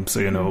time. So,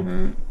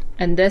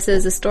 And this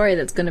is a story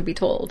that's going to be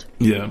told.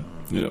 Yeah,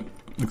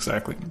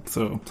 exactly.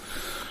 So,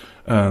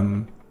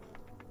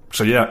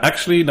 yeah,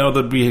 actually, now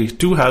that we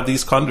do have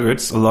these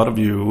conduits, a lot of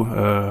you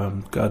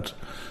got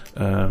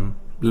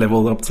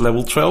leveled up to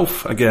level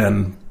 12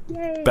 again.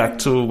 Yay. Back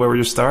to where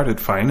you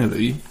started,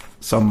 finally,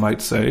 some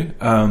might say.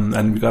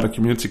 And we got a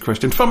community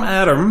question from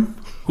Adam,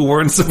 who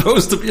weren't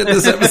supposed to be in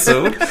this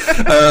episode.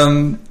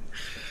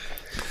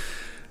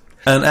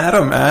 And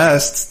Adam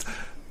asked,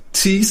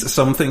 tease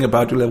something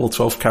about your level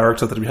 12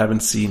 character that we haven't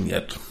seen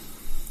yet.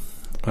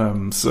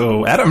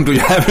 So, Adam, do you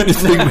have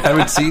anything we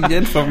haven't seen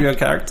yet from your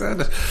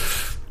character?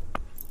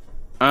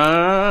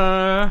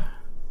 I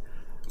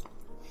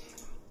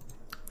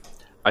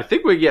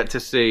think we're yet to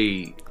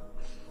see,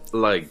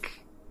 like,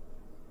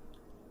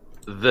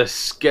 the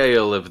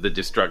scale of the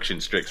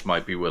destruction Strix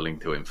might be willing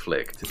to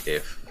inflict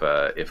if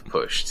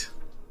pushed.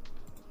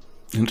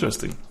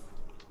 Interesting.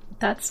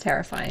 That's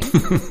terrifying.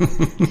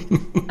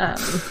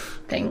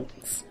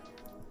 Thanks.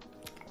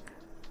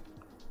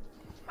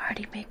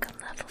 Marty, make him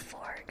level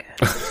 4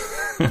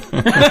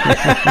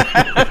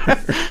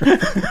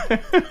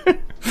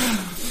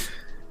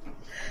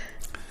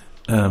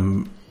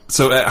 again.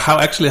 So how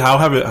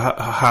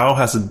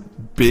has it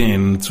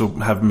been to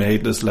have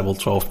made this level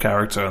 12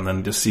 character and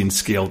then just seen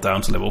scaled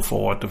down to level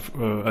 4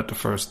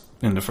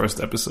 in the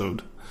first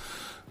episode?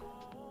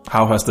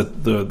 how has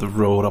the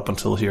road up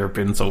until here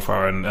been so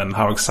far, and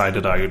how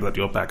excited are you that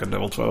you're back at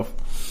level 12?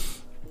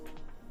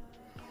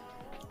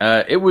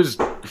 It was,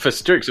 for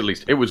Strix at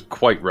least, it was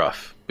quite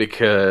rough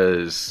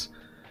because,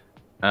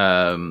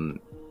 I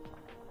mean,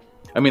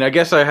 I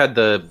guess I had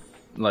the,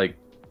 like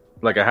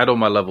I had all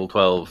my level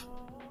 12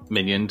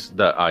 minions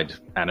that I'd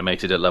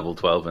animated at level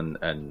 12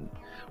 and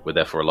were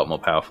therefore a lot more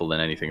powerful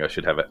than anything I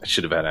should have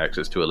had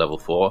access to at level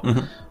 4.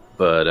 Mm-hmm.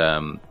 But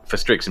for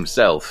Strix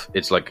himself,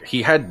 it's like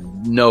he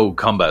had no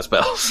combat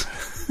spells.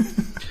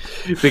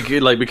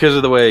 Because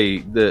of the way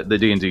the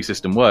D&D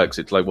system works,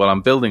 it's like, well,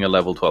 I'm building a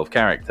level 12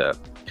 character.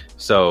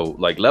 So,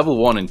 like, level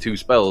 1 and 2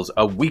 spells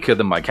are weaker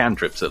than my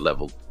cantrips at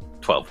level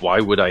 12.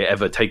 Why would I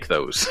ever take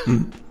those?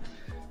 And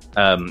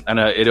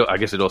I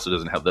guess it also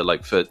doesn't help that,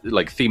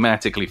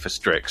 thematically for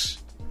Strix,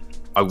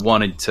 I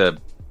wanted to,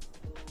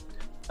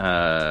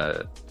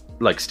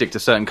 stick to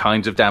certain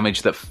kinds of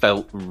damage that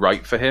felt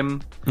right for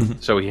him.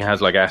 Mm-hmm. So he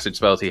has, acid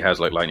spells, he has,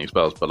 lightning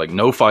spells, but,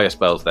 no fire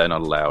spells, they're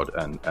not allowed.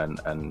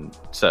 And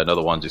certain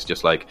other ones, it's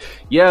just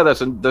yeah,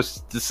 that's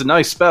a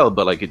nice spell,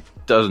 but, it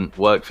doesn't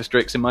work for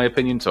Strix, in my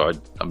opinion, so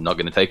I'm not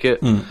going to take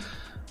it. Mm.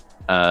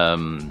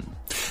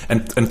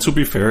 And to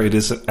be fair, it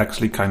is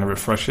actually kind of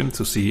refreshing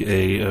to see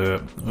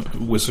a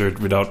wizard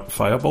without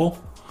fireball.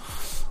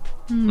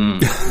 Mm.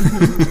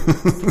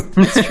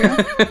 That's true.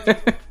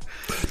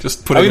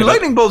 Just putting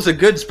lightning bolt's a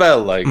good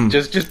spell.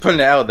 Just putting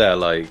it out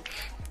there.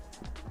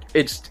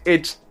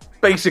 It's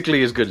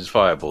basically as good as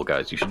fireball,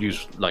 guys. You should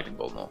use lightning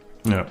bolt more.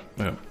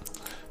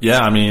 Yeah.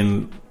 I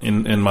mean,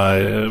 in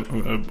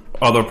my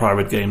other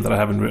private game that I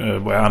have,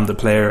 where I'm the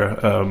player,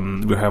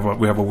 we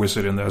have a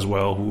wizard in there as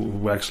well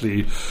who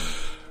actually.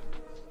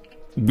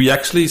 We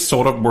actually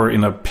sort of were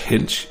in a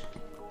pinch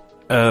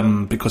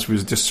because we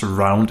were just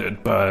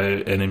surrounded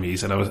by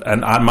enemies,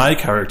 and my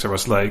character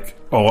was like,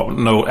 oh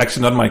no,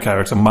 actually not my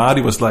character.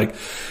 Marty was like,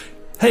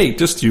 hey,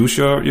 just use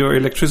your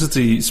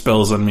electricity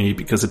spells on me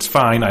because it's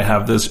fine. I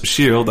have this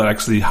shield that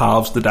actually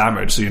halves the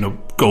damage, so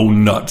go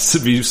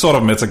nuts. We sort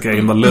of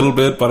metagamed a little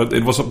bit, but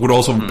it would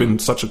also have been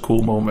such a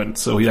cool moment.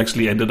 So he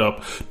actually ended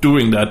up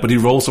doing that, but he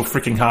rolled so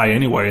freaking high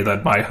anyway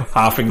that my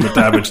halving the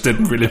damage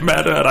didn't really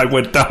matter, and I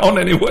went down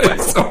anyway.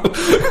 So.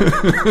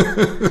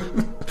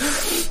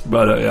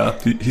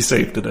 But he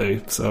saved the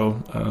day.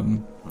 So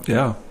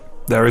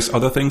there is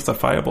other things that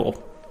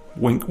fireball.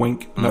 Wink,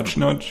 wink, nudge,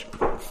 nudge.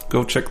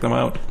 Go check them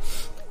out.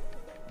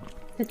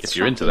 If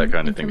you're into that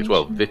kind of thing as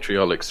well,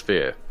 Vitriolic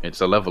Sphere.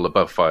 It's a level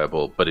above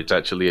Fireball, but it's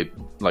actually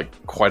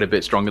quite a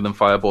bit stronger than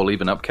Fireball,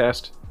 even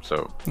upcast.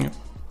 So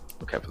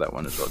look out for that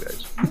one as well,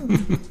 guys.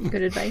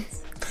 Good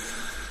advice.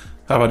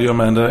 How about you,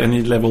 Amanda?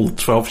 Any level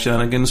 12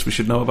 shenanigans we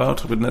should know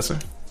about with Nessa?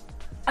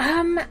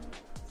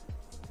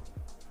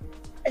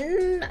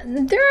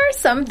 There are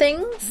some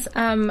things.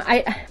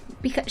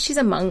 Because she's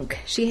a monk,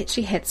 she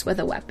hits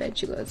with a weapon.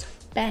 She goes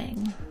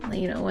bang,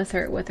 with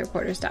her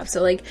quarterstaff.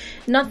 So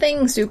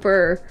nothing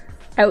super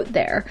out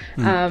there.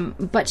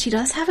 But she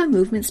does have a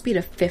movement speed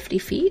of 50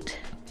 feet.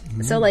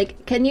 So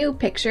can you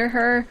picture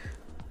her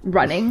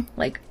running?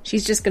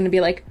 She's just going to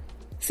be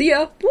see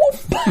ya, whoop,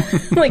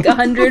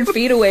 100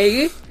 feet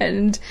away,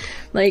 and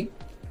I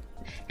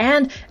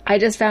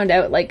just found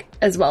out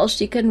as well,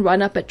 she can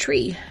run up a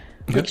tree.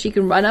 She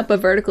can run up a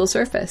vertical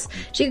surface.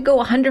 She could go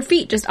 100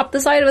 feet just up the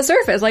side of a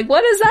surface.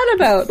 What is that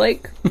about?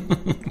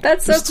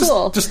 That's so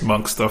cool. Just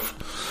monk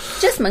stuff.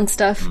 Just monk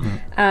stuff.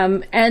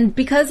 Mm-hmm. And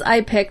because I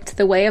picked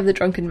the Way of the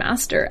Drunken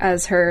Master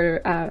as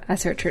her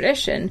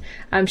tradition,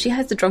 she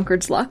has the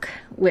Drunkard's Luck,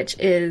 which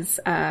is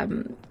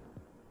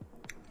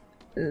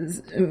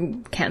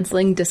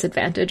canceling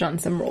disadvantage on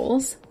some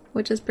rolls,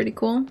 which is pretty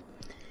cool.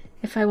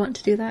 If I want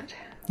to do that.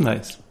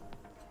 Nice.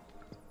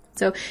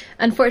 So,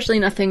 unfortunately,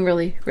 nothing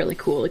really, really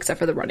cool except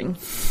for the running.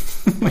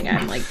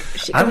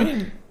 She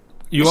can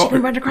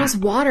run across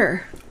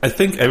water. I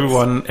think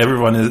everyone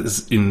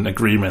is in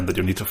agreement that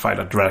you need to fight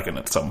a dragon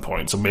at some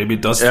point. So maybe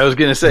it does. I was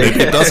going to say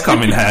it does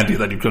come in handy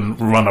that you can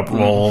run up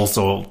walls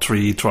or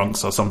tree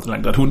trunks or something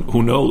like that.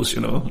 Who knows?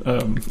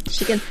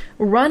 She can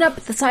run up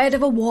the side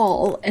of a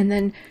wall and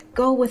then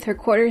go with her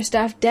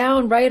quarterstaff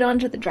down right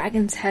onto the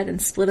dragon's head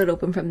and split it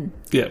open from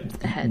the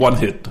head. One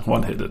hit.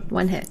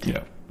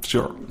 Yeah.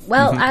 Sure.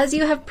 Well, as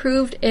you have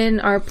proved in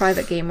our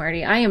private game,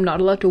 Marty, I am not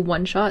allowed to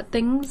one-shot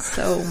things,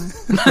 so...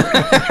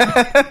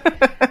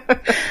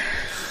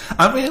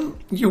 I mean,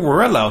 you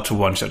were allowed to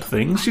one-shot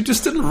things, you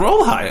just didn't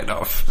roll high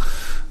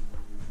enough.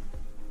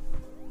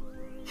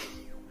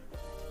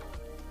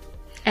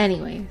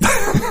 Anyways.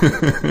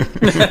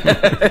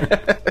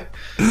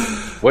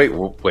 Wait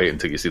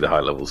until you see the high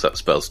level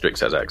spell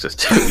Strix has access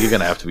to. You're going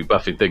to have to be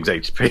buffing things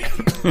HP.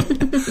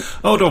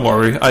 Oh, don't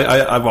worry.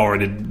 I've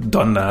already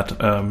done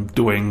that,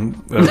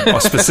 doing a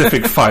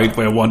specific fight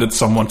where I wanted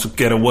someone to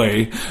get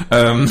away,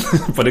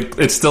 but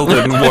it still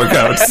didn't work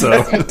out. So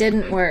it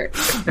didn't work.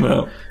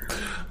 No.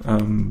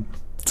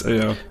 So,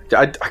 yeah.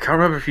 I can't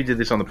remember if you did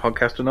this on the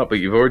podcast or not, but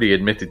you've already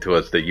admitted to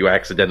us that you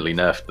accidentally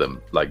nerfed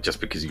them, just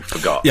because you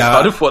forgot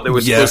part of what they were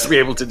supposed to be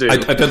able to do. I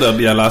did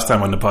that, last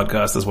time on the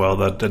podcast as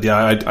well.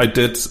 I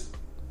did.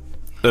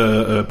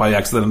 by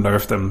accident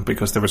nerfed them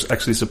because they were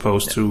actually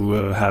supposed to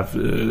have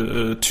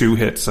 2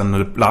 hits and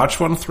the large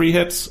one 3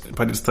 hits,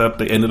 but instead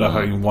they ended up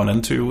having 1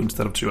 and 2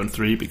 instead of 2 and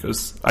 3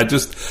 because I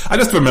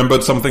just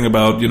remembered something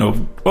about,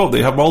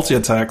 they have multi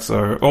attacks,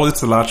 or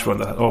it's the large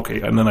one.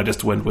 Okay, and then I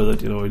just went with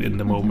it, in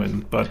the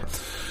moment. But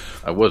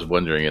I was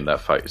wondering in that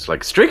fight, it's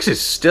like, Strix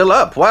is still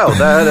up. Wow,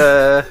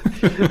 that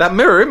that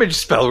mirror image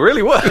spell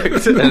really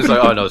worked. And it's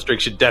like, oh no,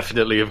 Strix should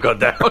definitely have gone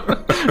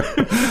down.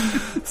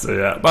 So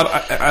yeah, but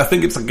I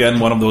think it's again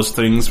one of those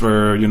things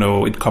where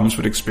it comes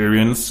with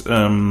experience.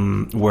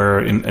 Where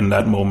in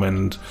that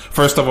moment,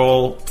 first of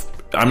all,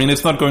 I mean,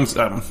 it's not going.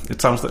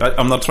 It sounds like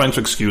I'm not trying to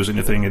excuse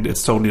anything.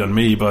 It's totally on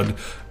me, but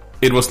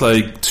it was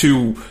like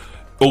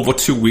over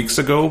 2 weeks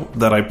ago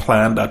that I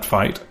planned that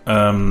fight.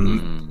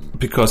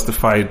 Because the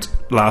fight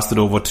lasted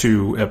over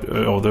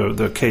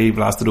the cave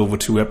lasted over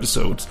 2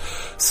 episodes,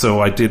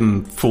 so I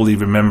didn't fully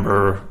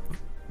remember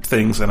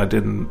things, and I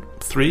didn't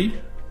 3.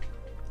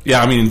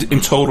 Yeah, I mean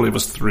in total it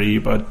was 3,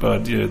 but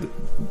yeah,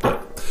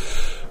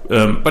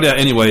 but yeah.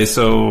 Anyway,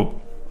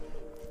 so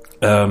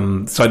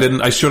I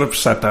didn't. I should have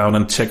sat down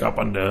and checked up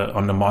on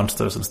the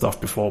monsters and stuff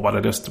before, but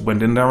I just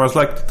went in there. I was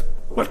like,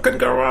 what could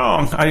go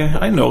wrong?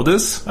 I know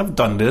this. I've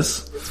done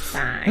this.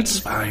 It's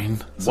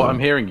fine. What I'm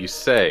hearing you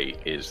say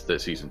is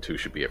that season 2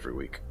 should be every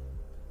week.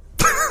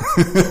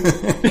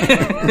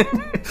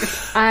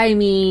 I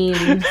mean,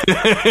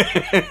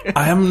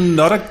 I am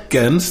not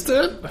against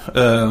it.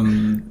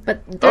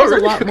 But there's a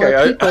lot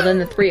more people than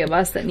the 3 of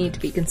us that need to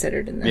be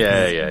considered in this.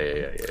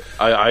 Yeah.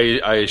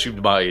 I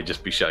assumed Marty would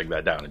just be shutting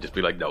that down and just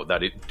be like, no,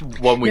 that is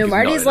 1 week. No,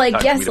 Marty's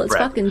like, yes, let's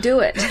fucking do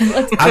it.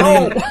 Let's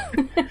go.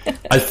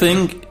 I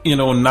think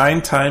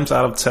 9 times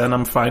out of 10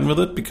 I'm fine with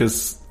it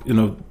because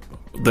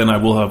then I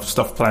will have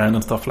stuff planned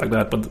and stuff like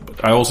that.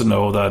 But I also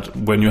know that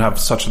when you have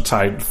such a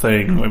tight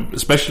thing,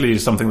 especially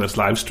something that's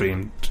live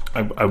streamed,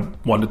 I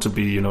want it to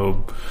be,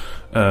 of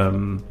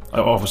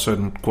a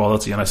certain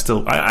quality. And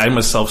I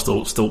myself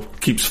still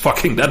keeps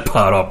fucking that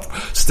part up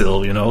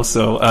still,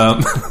 So,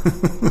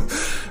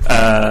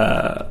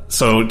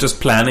 so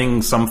just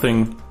planning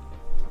something,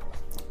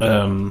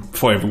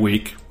 for every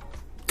week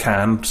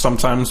can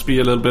sometimes be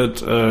a little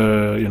bit,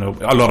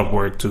 a lot of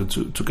work to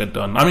get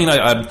done. I mean,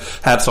 I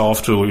hats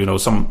off to,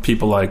 some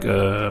people like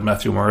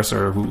Matthew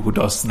Mercer who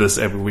does this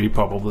every week,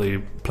 probably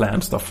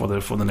plan stuff for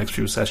the next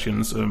few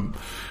sessions.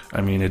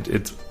 I mean,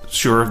 it's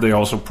sure they're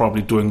also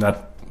probably doing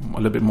that a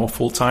little bit more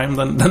full time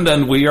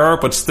than we are,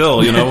 but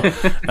still,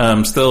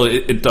 still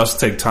it does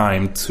take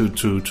time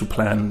to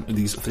plan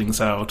these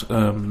things out.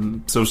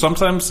 So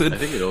sometimes I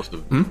think it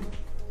also.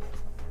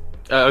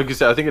 I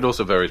think it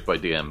also varies by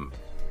DM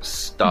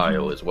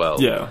style as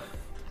well. Yeah.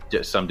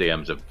 Some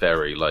DMs are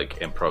very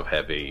improv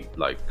heavy,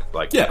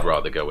 you'd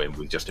rather go in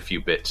with just a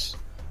few bits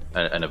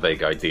and a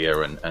vague idea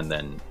and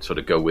then sort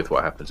of go with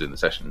what happens in the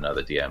session. And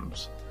other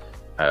DMs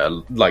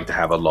like to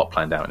have a lot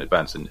planned out in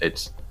advance, and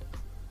it's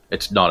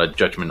not a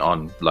judgment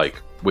on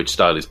which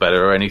style is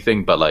better or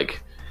anything, but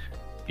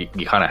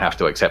you kind of have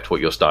to accept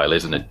what your style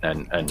is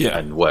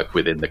and work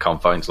within the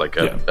confines. A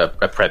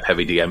prep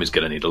heavy DM is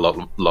going to need a lot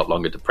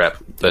longer to prep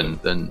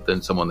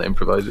than someone that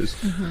improvises.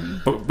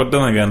 Mm-hmm. But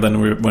then again,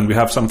 when we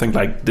have something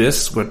like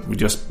this, where we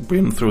just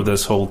been through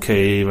this whole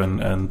cave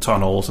and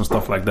tunnels and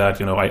stuff like that,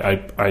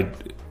 I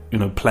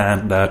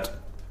planned that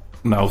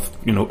now,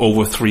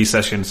 over 3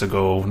 sessions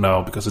ago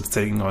now, because it's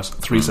taking us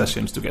 3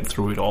 sessions to get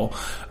through it all.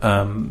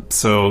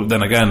 So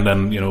then again,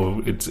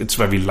 it's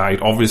very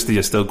light. Obviously,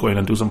 I still go in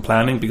and do some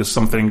planning because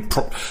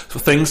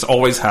things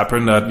always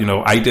happen that,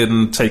 I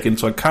didn't take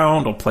into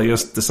account, or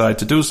players decide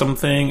to do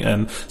something.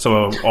 And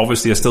so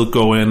obviously I still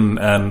go in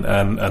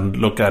and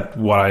look at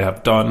what I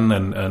have done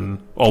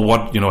and or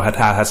what,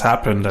 has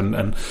happened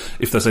and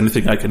if there's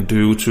anything I can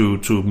do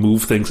to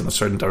move things in a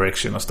certain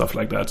direction or stuff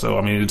like that. So,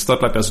 I mean, it's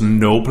not like there's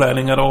no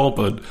planning at all,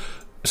 but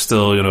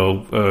still,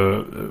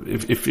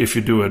 if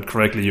you do it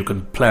correctly, you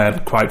can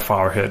plan quite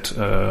far ahead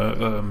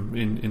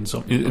in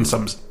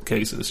some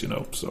cases,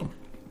 So,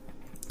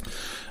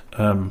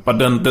 but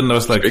then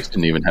there's Strix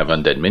didn't even have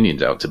undead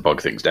minions out to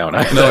bog things down.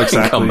 No,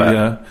 exactly.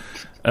 Yeah.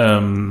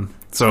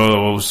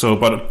 So,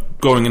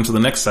 but going into the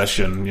next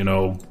session,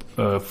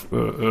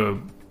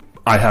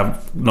 I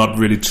have not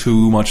really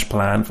too much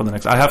planned for the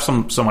next. I have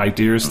some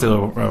ideas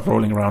still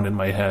rolling around in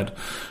my head.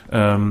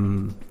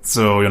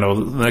 So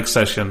the next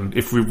session,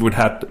 if we would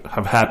have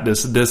had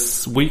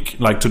this week,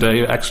 like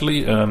today,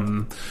 actually,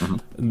 then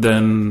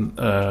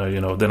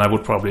I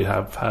would probably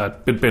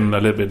have been a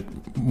little bit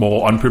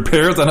more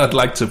unprepared than I'd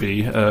like to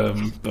be.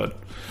 But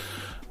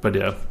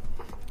yeah,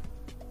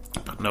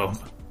 but no.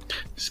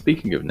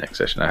 Speaking of next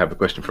session, I have a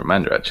question for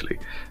Amanda actually.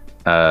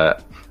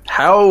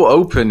 How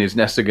open is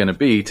Nessa going to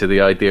be to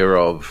the idea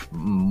of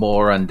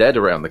more undead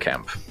around the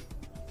camp?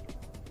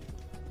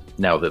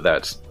 Now that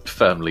that's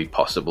firmly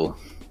possible.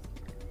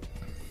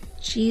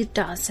 She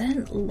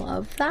doesn't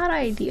love that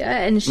idea,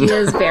 and she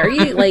is very,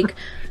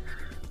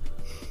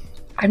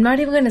 I'm not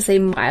even going to say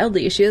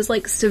mildly, she is,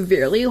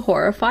 severely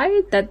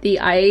horrified that the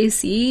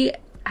IAC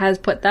has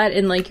put that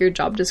in, your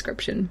job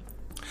description.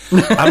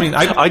 I mean,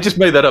 I just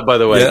made that up, by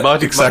the way. Yeah,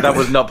 Marty, exactly. That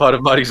was not part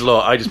of Marty's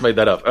law. I just made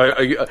that up.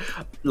 I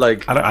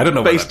don't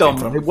know where Based that came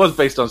on from. it was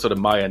based on sort of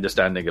my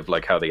understanding of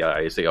like how the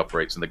IAC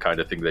operates and the kind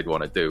of thing they'd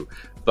want to do.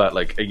 But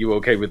like, are you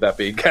okay with that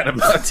being canon,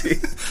 Marty?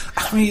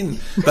 I mean,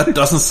 that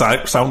doesn't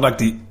sound like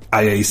the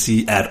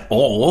IAC at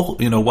all.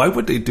 You know, why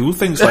would they do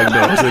things like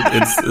those?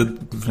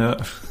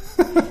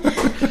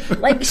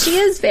 Like, she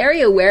is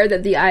very aware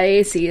that the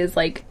IAC is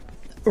like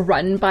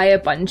run by a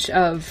bunch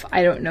of,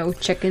 I don't know,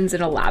 chickens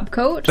in a lab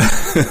coat.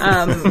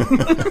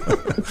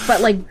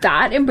 But like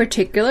that in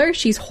particular,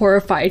 she's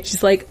horrified.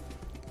 She's like,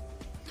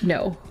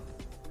 no.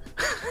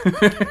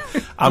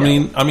 I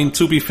mean,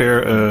 to be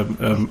fair,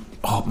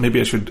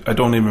 maybe I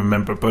don't even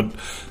remember, but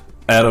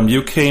Adam,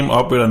 you came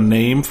up with a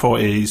name for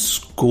a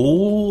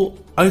school,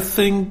 I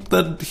think,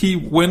 that he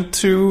went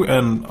to,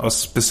 and a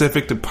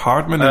specific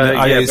department in the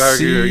IAC.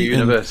 Barrier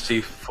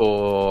University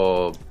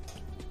for...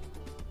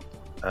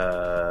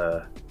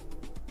 what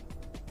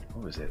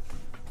was it?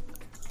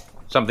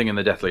 Something in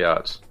the Deathly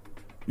Arts.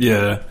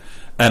 Yeah,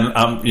 and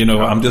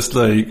I'm just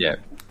like, Yeah.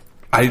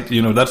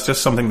 That's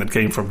just something that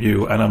came from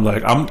you, and I'm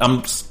like,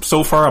 I'm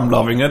so far I'm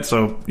loving it,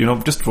 so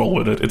just roll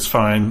with it. It's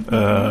fine.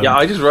 Yeah,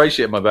 I just write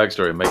shit in my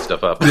backstory and make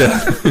stuff up. Yeah.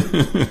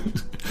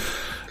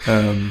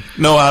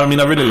 No, I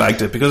mean, I really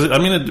liked it because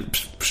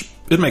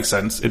it makes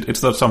sense.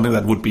 It's not something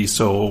that would be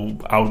so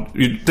out.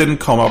 You didn't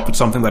come up with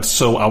something that's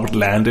so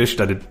outlandish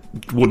that it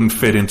wouldn't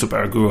fit into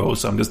Baraguro.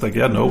 So I'm just like,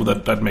 yeah, no,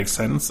 that makes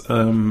sense.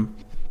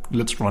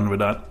 Let's run with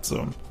that.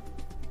 So,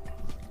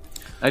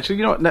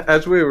 actually,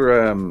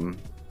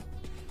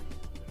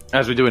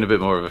 as we're doing a bit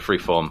more of a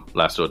free-form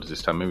Last Order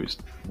this time, maybe it's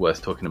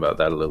worth talking about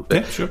that a little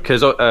bit. Yeah, sure.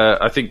 Because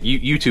I think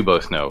you two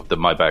both know that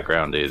my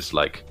background is,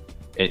 like,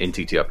 in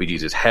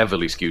TTRPGs, is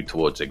heavily skewed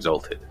towards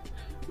Exalted,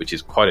 which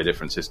is quite a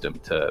different system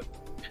to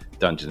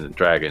Dungeons and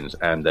Dragons.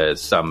 And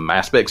there's some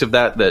aspects of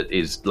that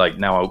is, like,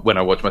 now when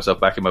I watch myself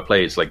back in my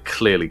play, it's, like,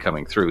 clearly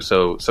coming through.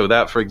 So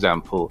that, for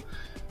example,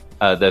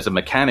 there's a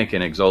mechanic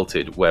in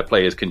Exalted where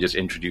players can just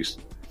introduce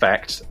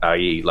facts,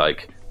 i.e.,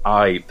 like,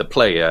 I, the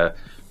player,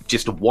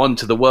 just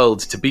want the world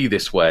to be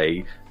this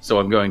way, so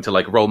I'm going to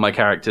like roll my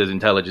character's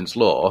intelligence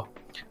law,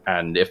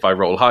 and if I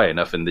roll high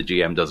enough and the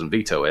GM doesn't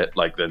veto it,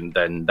 like then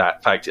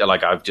that fact,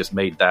 like I've just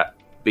made that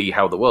be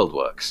how the world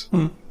works.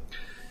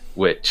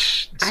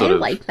 Which sort I of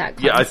like that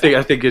yeah, concept.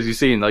 I think as you've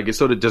seen, like it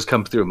sort of does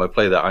come through in my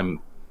play that I'm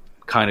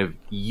kind of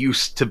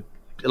used to,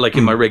 like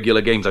in my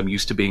regular games, I'm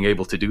used to being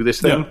able to do this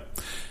thing. yeah.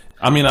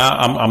 I mean,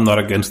 I'm not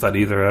against that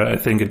either. I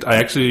think it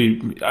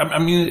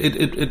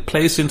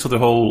plays into the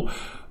whole.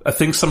 I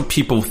think some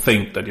people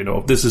think that,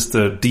 this is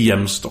the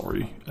DM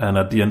story. And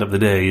at the end of the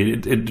day,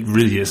 it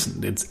really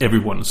isn't. It's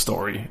everyone's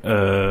story.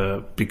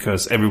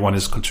 Because everyone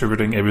is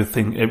contributing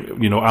everything.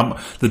 I'm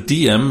the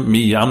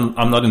DM,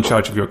 I'm not in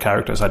charge of your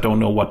characters. I don't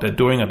know what they're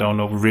doing. I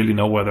don't really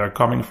know where they're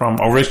coming from.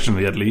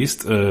 Originally, at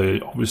least.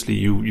 Obviously,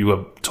 you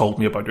have told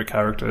me about your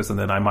characters, and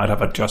then I might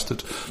have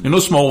adjusted,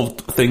 small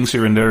things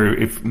here and there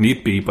if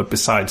need be. But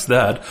besides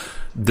that,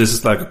 this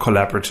is like a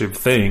collaborative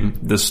thing.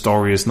 The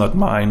story is not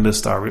mine. The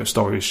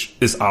story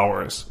is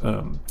ours.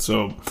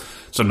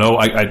 So no,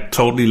 I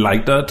totally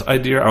like that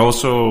idea. I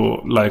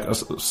also like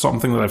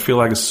something that I feel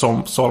like is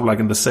sort of like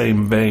in the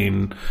same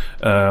vein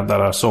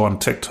that I saw on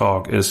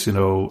TikTok is a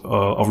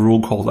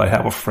rule called "I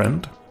Have a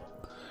Friend."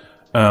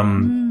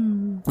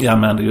 Yeah,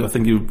 Amanda, I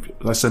think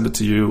I sent it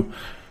to you.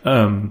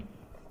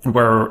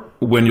 Where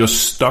when you're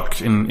stuck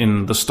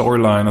in the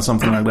storyline or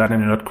something like that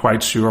and you're not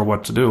quite sure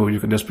what to do, you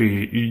can just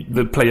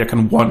the player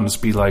can once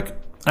be like,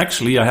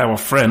 actually, I have a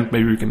friend,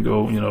 maybe we can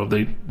go,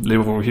 they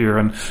live over here,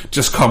 and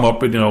just come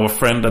up with, a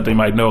friend that they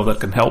might know that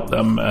can help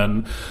them.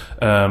 And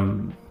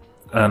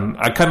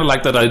I kind of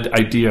like that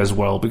idea as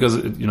well, because,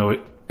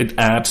 it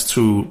adds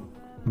to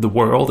the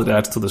world, it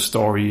adds to the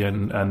story,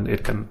 and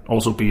it can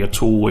also be a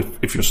tool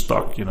if you're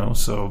stuck,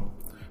 so,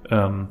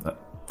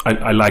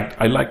 I like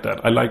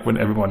that. I like when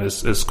everyone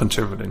is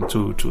contributing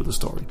to the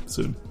story.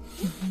 So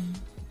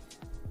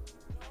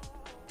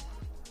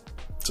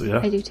yeah,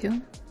 I do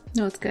too.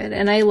 No, it's good,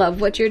 and I love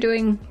what you're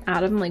doing,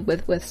 Adam. Like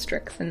with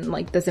Strix and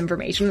like this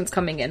information that's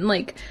coming in.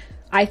 Like,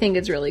 I think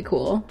it's really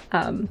cool.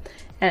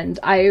 And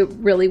I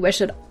really wish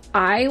that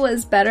I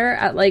was better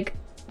at like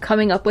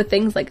coming up with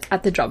things like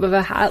at the drop of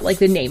a hat, like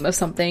the name of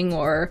something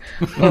or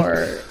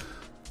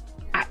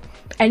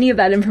any of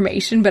that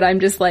information. But I'm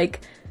just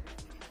like,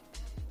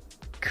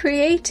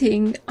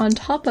 creating on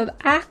top of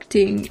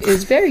acting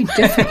is very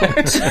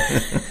difficult.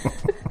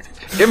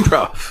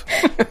 Improv.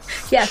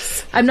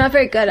 Yes, I'm not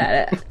very good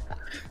at it.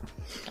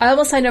 I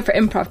almost signed up for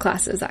improv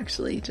classes,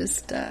 actually,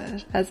 just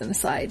as an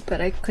aside, but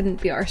I couldn't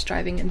be arsed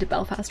driving into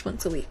Belfast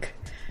once a week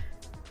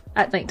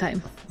at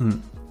nighttime.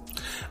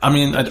 I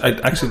mean, I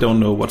actually don't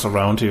know what's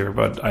around here,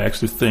 but I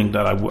actually think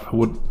that I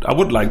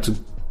would like to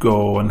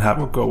go and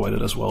have a go at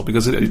it as well,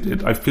 because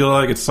I feel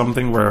like it's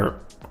something where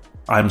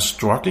I'm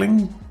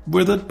struggling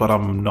with it, but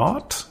I'm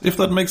not, if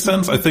that makes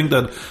sense. I think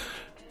that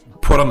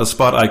put on the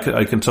spot,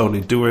 I can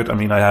totally do it. I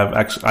mean, I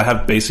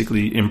have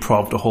basically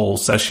improv the whole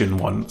session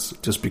once,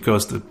 just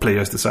because the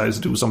players decided to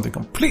do something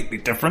completely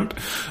different.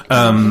 What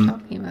are you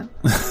talking about?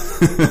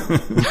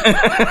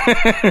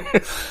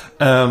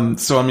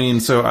 So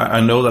I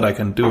know that I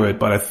can do it,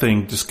 but I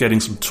think just getting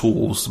some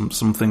tools,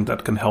 something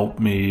that can help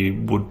me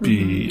would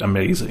be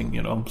amazing,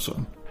 you know.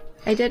 So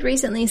I did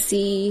recently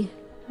see,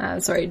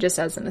 sorry, just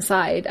as an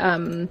aside,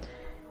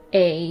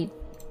 a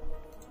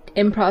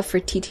improv for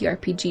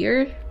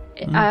TTRPGer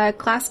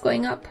class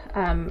going up,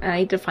 and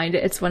I defined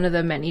it. It's one of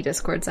the many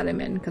Discords that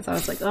I'm in, because I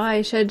was like, oh,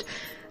 I should.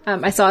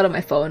 I saw it on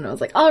my phone, and I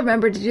was like, I'll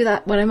remember to do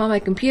that when I'm on my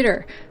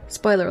computer.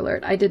 Spoiler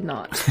alert, I did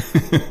not.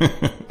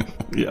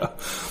 Yeah.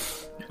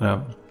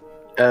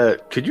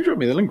 Could you drop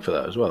me the link for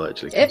that as well,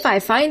 actually? If I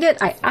find it,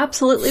 I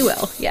absolutely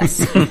will. Yes.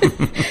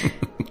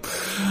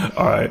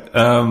 All right.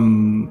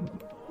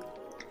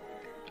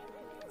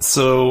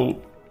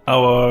 So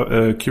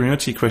our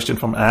community question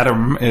from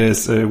Adam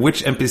is,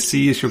 which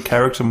NPC is your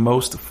character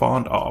most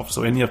fond of?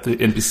 So any of the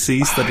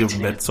NPCs that you've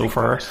met so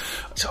far.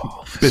 It's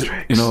all for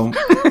Strix. You know,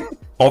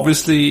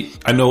 obviously,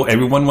 I know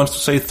everyone wants to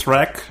say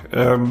Thrak,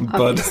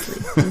 but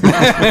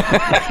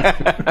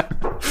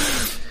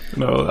you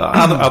know,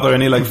 are there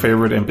any like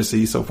favorite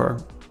NPCs so far?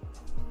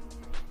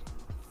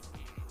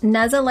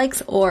 Neza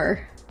likes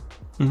Orr.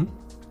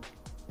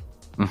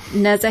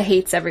 Neza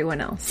hates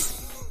everyone else.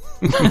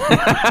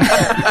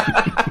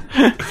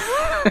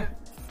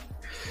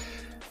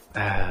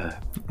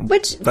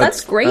 Which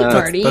that's great,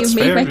 Marty. That's you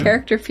made fair, my yeah.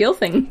 character feel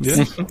things.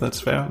 Yeah, that's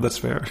fair. That's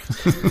fair.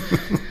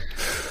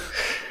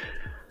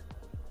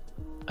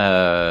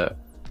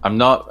 I'm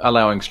not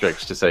allowing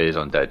Strix to say he's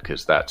undead,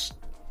 because that's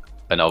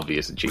an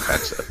obvious and cheap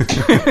answer.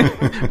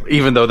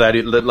 Even though that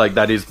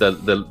is the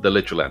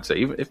literal answer.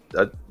 Even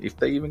if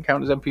they even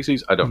count as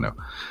NPCs, I don't know.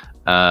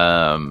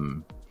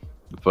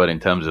 But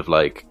in terms of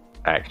like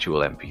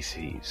actual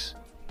NPCs,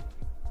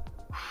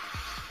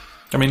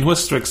 I mean, who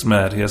has Strix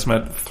met? He has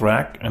met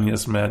Thrak, and he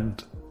has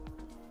met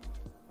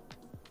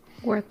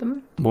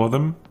Wortham.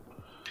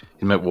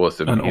 he's met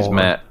Wortham. And He's Orr.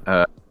 met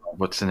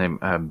what's the name?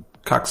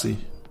 Coxie.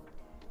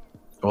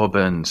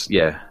 Auburn's,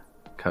 yeah,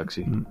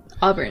 Coxie.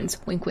 Auburn's.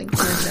 Wink, wink.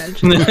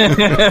 Nudge, nudge.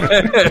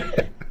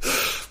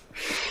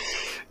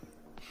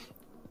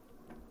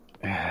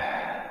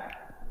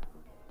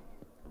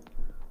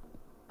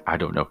 I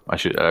don't know.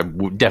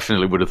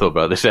 Definitely would have thought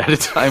about this ahead of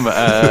time.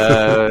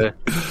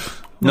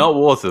 Not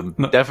Wortham.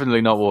 No. Definitely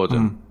not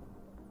Wortham.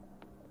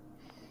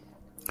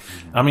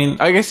 I mean,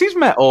 I guess he's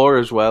met Orr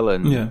as well,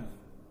 and yeah.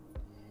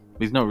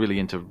 he's not really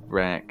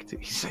interacted.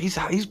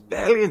 He's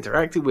barely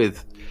interacted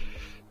with,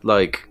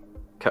 like,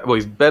 well,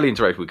 he's barely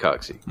interacted with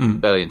Coxie.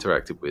 Barely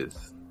interacted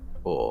with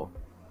Orr.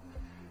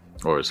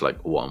 Or it's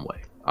like one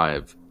way. I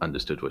have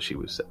understood what she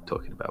was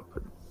talking about,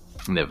 but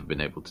never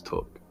been able to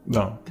talk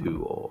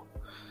to Orr.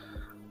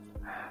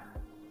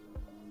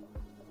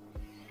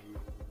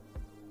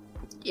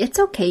 It's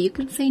okay. You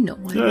can say no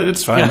one. Yeah,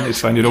 it's fine. Yeah.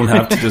 It's fine. You don't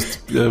have to just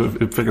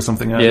figure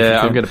something out.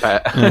 Yeah, I'm gonna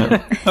pat.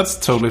 Yeah, that's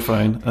totally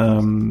fine.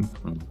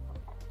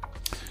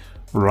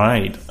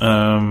 Right.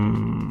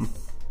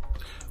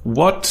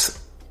 What's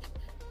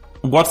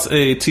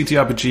a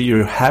TTRPG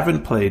you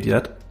haven't played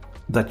yet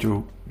that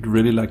you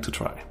really like to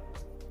try?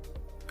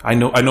 I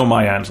know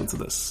my answer to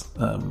this.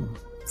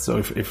 So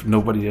if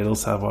nobody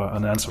else have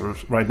an answer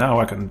right now,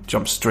 I can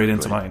jump straight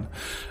into mine.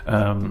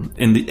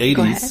 In the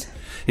 80s.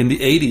 In the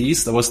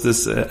 80s, there was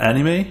this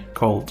anime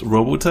called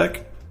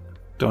Robotech.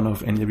 Don't know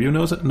if any of you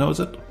knows it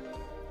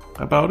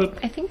about it.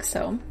 I think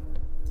so.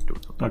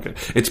 Okay,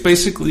 it's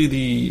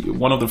basically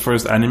one of the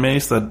first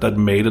animes that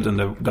made it,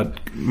 and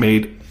that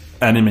made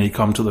anime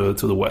come to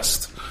the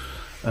West.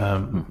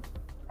 And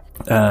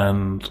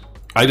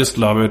I just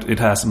love it. It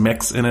has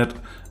mechs in it,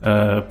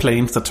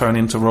 planes that turn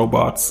into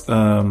robots,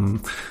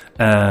 and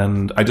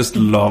I just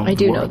love. I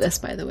do know this,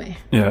 by the way.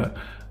 Yeah.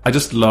 I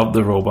just love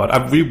the robot.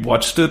 I've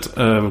rewatched it,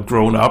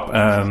 grown up,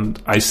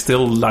 and I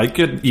still like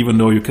it, even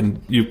though you can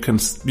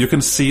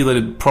see that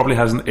it probably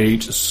hasn't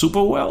aged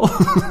super well.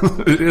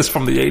 It is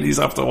from the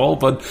 80s after all,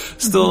 but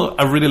still,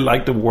 I really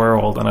like the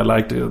world, and I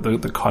like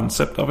the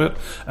concept of it.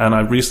 And I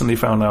recently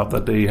found out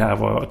that they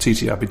have a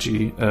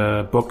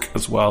TTRPG book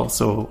as well,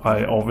 so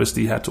I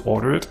obviously had to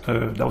order it.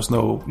 There was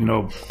no,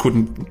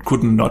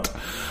 couldn't not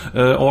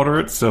order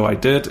it, so I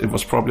did. It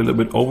was probably a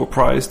little bit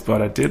overpriced,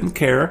 but I didn't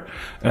care,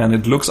 and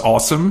it looks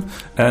awesome.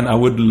 And I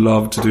would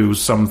love to do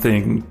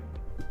something,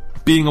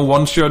 being a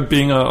one-shot,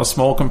 being a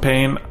small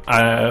campaign,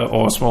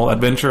 or a small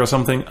adventure or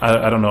something.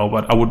 I don't know,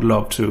 but I would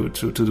love to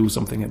do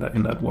something in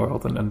that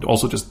world, and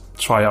also just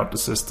try out the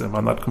system.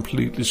 I'm not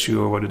completely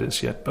sure what it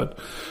is yet, but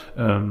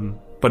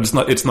it's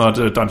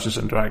not Dungeons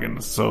and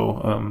Dragons.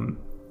 So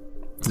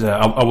yeah,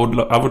 I would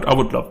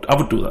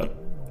do that.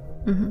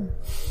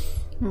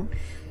 Mm-hmm.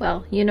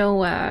 Well, you know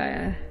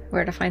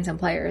where to find some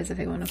players if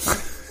you want to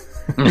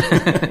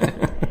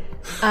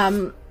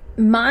play.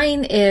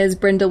 Mine is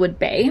Brindlewood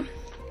Bay.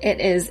 It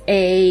is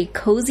a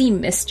cozy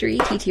mystery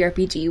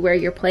TTRPG where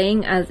you're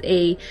playing as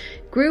a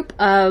group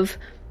of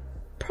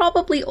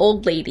probably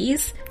old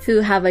ladies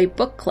who have a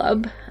book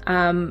club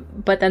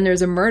but then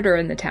there's a murder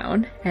in the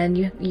town, and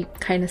you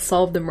kind of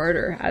solve the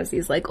murder as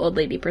these like old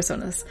lady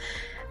personas.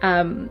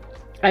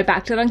 I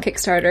backed it on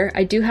Kickstarter.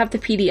 I do have the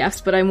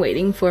PDFs, but I'm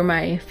waiting for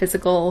my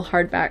physical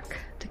hardback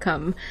to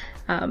come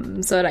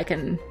so that I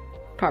can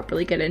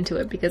properly get into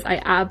it, because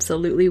I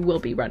absolutely will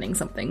be running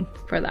something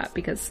for that,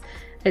 because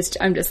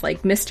I'm just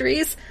like,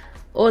 mysteries,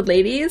 old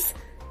ladies,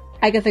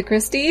 Agatha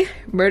Christie,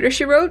 Murder,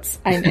 She Wrote,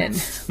 I'm in.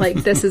 Like,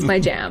 this is my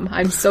jam.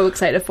 I'm so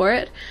excited for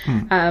it.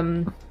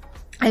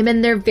 I'm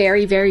in their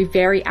very, very,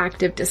 very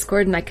active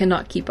Discord, and I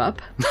cannot keep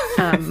up.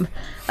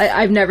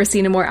 I've never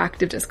seen a more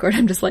active Discord.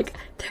 I'm just like,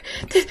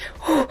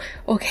 oh,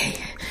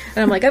 okay. And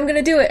I'm like, I'm going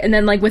to do it. And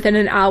then like within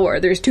an hour,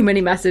 there's too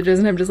many messages,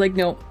 and I'm just like,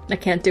 no, I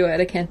can't do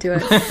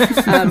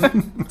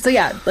it. So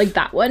yeah, like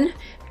that one.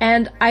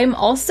 And I'm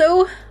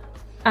also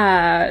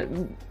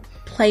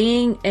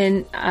playing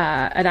in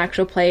an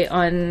actual play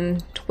on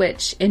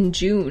Twitch in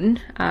June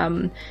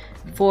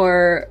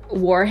for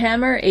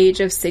Warhammer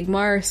Age of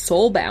Sigmar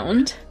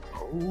Soulbound.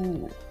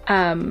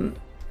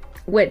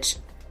 Which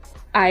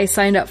I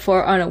signed up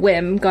for on a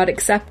whim, got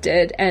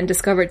accepted, and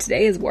discovered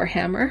today is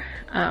Warhammer.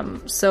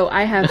 So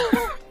I have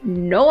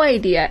no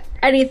idea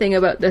anything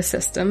about this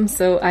system,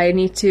 so I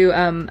need to,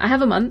 I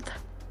have a month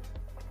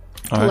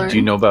to learn. Do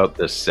you know about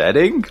the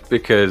setting?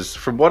 Because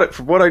from what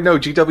I know,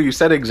 GW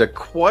settings are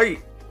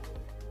quite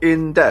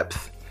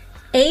in-depth.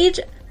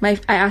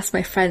 I asked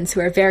my friends who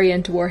are very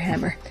into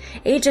Warhammer.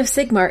 Age of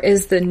Sigmar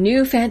is the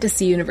new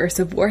fantasy universe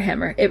of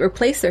Warhammer. It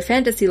replaced their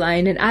fantasy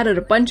line and added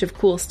a bunch of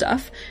cool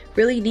stuff.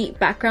 Really neat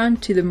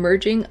background to the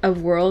merging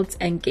of worlds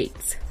and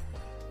gates.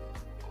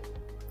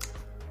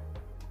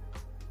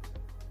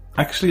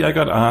 Actually, I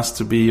got asked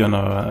to be on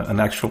an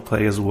actual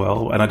play as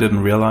well, and I didn't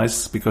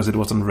realize because it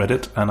was on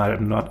Reddit, and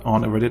I'm not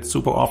on Reddit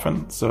super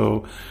often,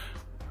 so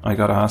I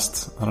got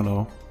asked, I don't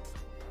know,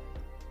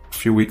 a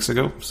few weeks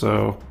ago,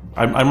 so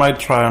I might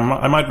try.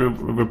 I might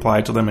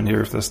reply to them in here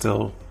if they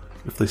still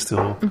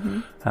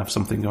have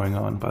something going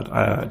on. But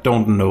I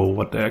don't know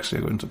what they actually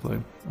are going to play.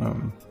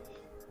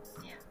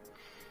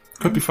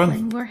 Could be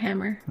fun.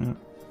 Warhammer. Yeah.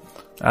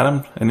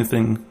 Adam,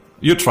 anything?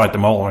 You tried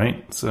them all,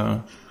 right?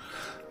 So.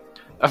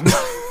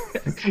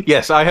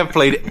 Yes, I have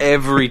played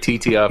every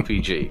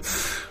TTRPG.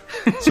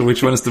 So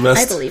which one is the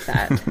best? I believe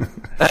that.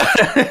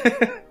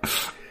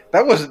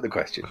 That wasn't the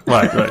question.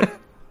 Right.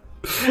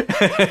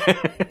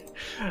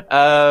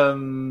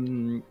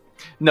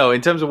 No,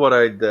 in terms of what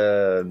I'd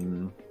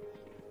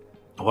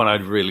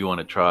really want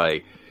to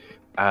try,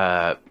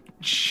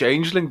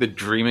 Changeling the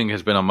Dreaming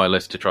has been on my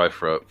list to try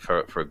for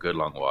a good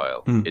long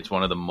while. It's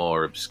one of the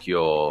more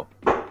obscure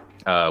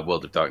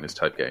World of Darkness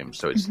type games,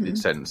 so it's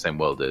set in the same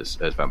world as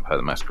Vampire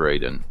the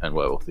Masquerade and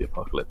Werewolf the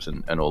Apocalypse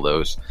and all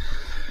those.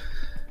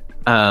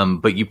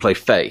 But you play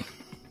Fae.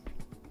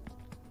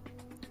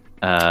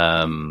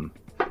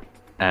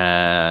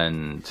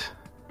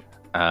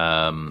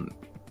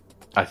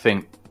 I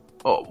think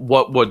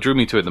what drew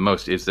me to it the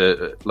most is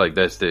that like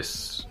there's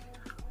this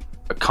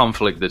a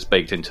conflict that's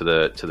baked into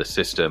the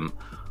system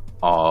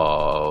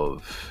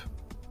of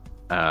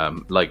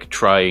like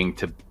trying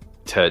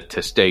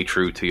to stay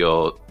true to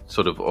your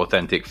sort of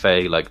authentic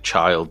Fae, like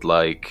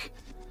childlike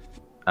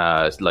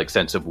like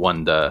sense of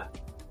wonder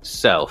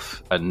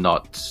self, and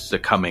not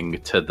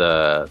succumbing to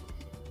the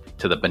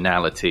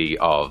banality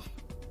of,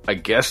 I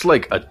guess,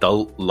 like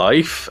adult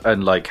life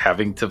and like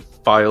having to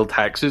file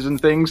taxes and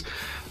things,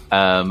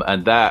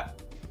 and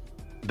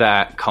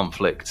that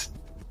conflict,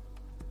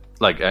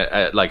 like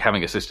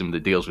having a system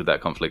that deals with that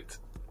conflict,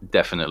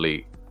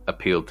 definitely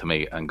appealed to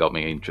me and got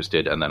me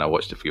interested. And then I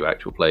watched a few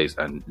actual plays,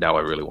 and now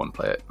I really want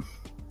to play it.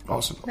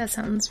 Awesome. That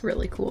sounds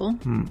really cool.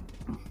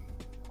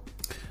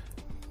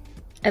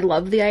 I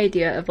love the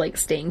idea of like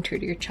staying true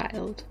to your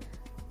child,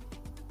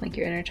 like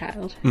your inner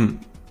child.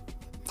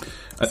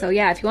 So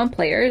yeah, if you want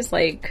players,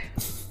 like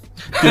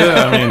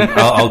yeah, I mean,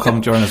 I'll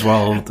come join as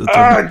well.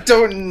 I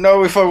don't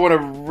know if I want to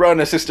run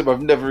a system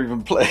I've never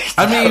even played.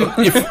 I mean,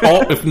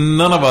 if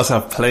none of us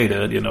have played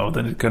it,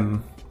 then it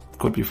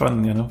could be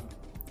fun,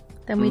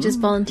 Then we just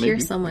volunteer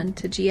someone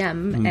to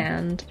GM,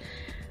 and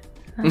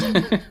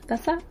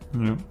that's that.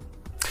 Yeah.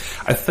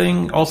 I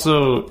think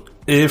also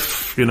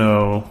if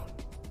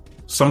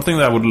something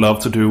that I would love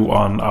to do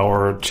on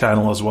our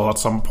channel as well at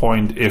some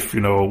point, if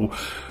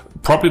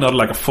probably not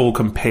like a full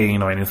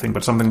campaign or anything,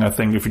 but something I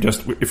think if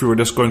we were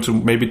just going to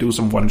maybe do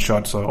some one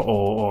shots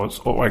or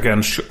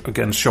again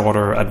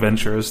shorter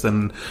adventures,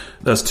 then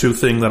there's two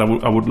things that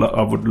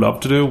I would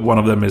love to do. One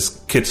of them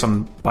is kids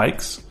on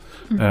bikes.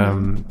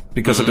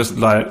 Because I just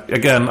like,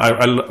 again,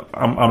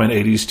 I'm an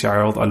 80s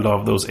child. I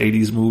love those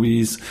 80s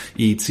movies,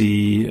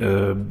 E.T.,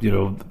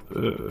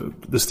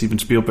 the Steven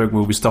Spielberg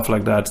movies, stuff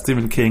like that,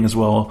 Stephen King as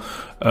well.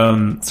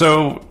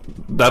 So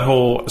that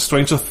whole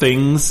Stranger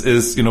Things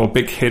is, a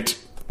big hit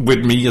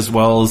with me as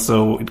well.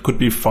 So it could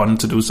be fun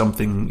to do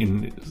something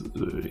in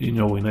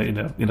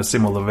a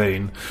similar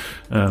vein.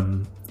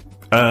 And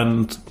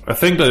I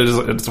think that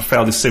it's a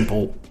fairly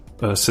simple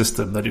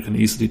system that you can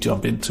easily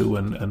jump into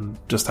and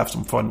just have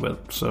some fun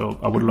with. So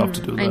I would love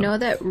to do that. I know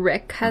that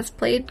Rick has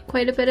played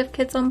quite a bit of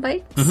Kids on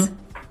Bikes.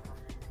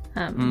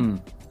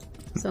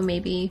 So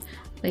maybe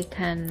we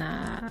can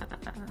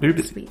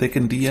Maybe they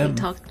can DM.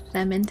 talk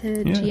them into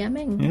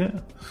GMing.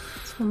 Yeah,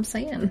 That's what I'm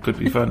saying. could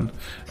be fun.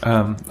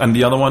 And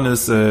the other one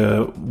is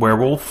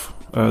Werewolf,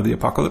 the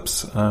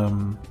Apocalypse.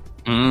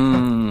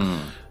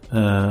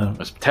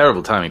 It's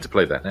terrible timing to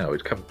play that now.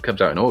 It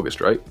comes out in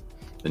August, right?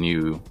 The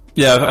new.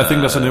 Yeah, I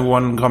think there's a new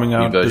one coming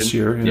out this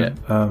year. Yeah.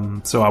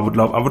 So I would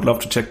love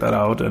to check that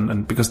out,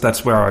 and because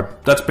that's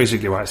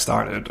basically where I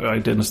started. I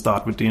didn't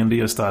start with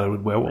D&D. I started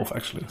with Werewolf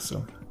actually.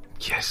 So.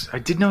 Yes, I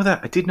did know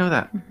that. I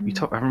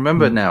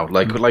remember now,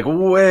 like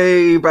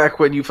way back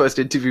when you first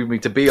interviewed me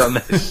to be on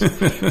this.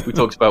 We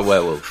talked about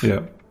Werewolf.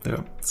 Yeah.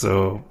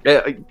 So.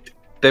 Yeah,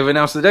 they've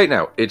announced the date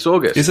now. It's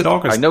August. Is it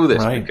August? I know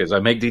this Right. because I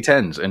make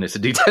D10s, and it's a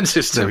D10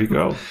 system. There we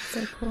go.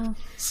 So cool.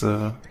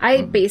 So.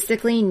 I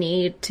basically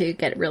need to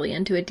get really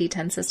into a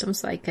D10 system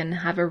so I can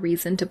have a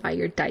reason to buy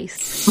your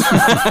dice.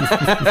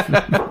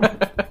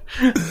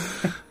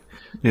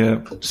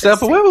 Yeah. Set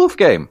up a werewolf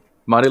game.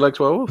 Marty likes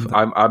werewolf.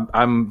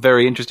 I'm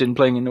very interested in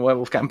playing in the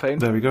werewolf campaign.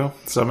 There we go.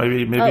 So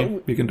maybe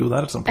we can do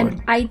that at some point.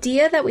 An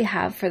idea that we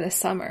have for the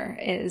summer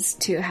is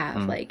to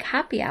have like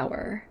happy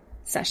hour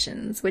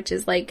sessions, which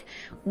is like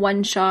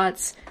one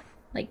shots,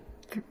 like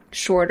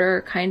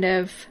shorter kind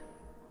of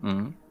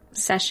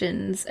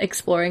sessions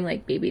exploring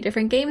like maybe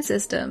different game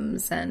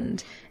systems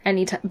and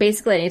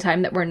basically any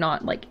time that we're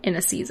not like in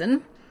a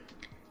season.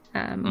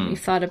 We've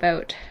thought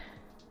about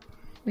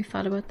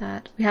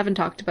that. We haven't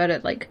talked about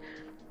it like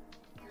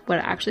what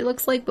it actually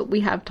looks like, but we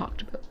have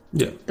talked about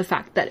the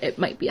fact that it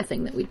might be a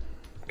thing that we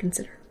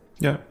consider.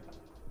 Yeah.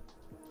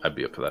 I'd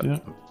be up for that. Yeah.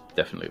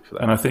 Definitely up for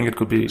that. And I think it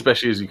could be...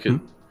 Especially as you can...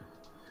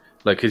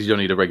 Like, because you don't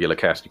need a regular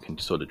cast, you can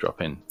sort of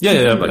drop in.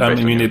 Yeah. Like, I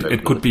mean,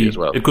 it could be as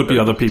well. It could be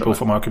other people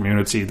from our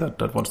community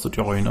that wants to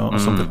join or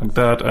something like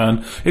that,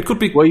 and it could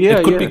be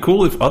be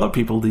cool if other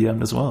people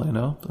DM as well. You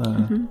know,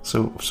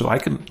 so I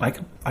can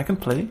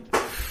play.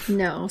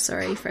 No,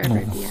 sorry for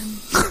every DM.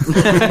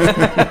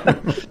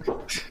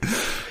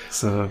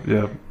 So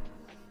yeah,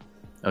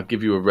 I'll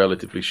give you a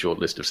relatively short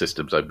list of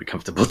systems I'd be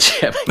comfortable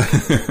jamming.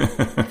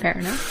 Fair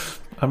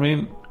enough. I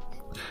mean,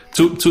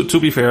 to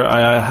be fair,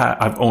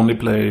 I've only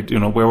played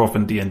Werewolf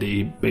and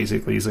D&D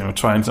basically. So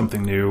trying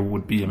something new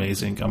would be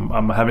amazing.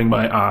 I'm having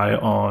my eye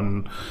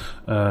on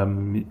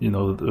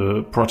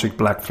the Project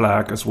Black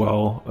Flag as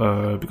well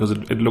because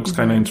it looks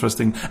kind of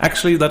interesting.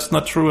 Actually, that's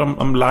not true.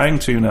 I'm lying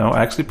to you now.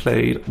 I actually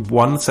played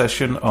one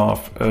session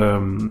of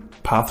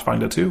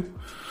Pathfinder 2.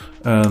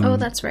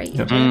 That's right.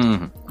 You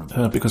did.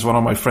 Because one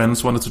of my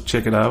friends wanted to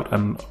check it out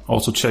and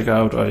also check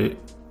out a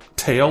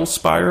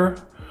Tailspire,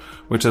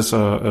 which is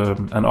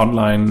an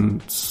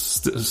online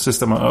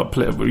system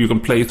you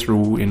can play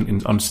through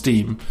on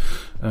Steam.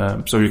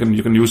 So you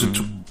can use it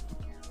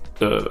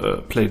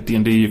to play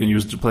D&D. You can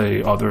use it to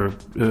play other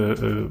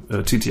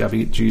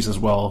TTRPGs as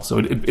well. So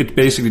it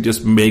basically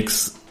just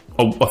makes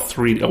a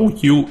 3D,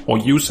 or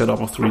you set up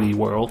a 3D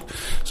world,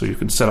 so you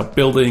can set up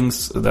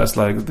buildings. That's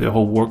like the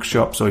whole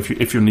workshop. So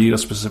if you need a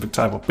specific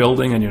type of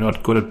building and you're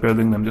not good at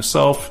building them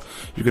yourself,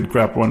 you could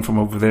grab one from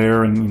over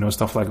there and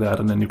stuff like that,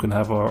 and then you can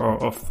have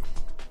a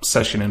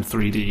session in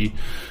 3D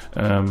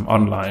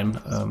online,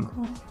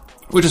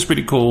 which is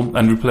pretty cool.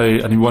 And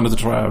we wanted to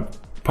try out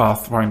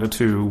Pathfinder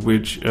 2,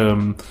 which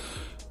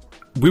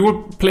we were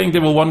playing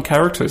level 1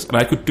 characters, and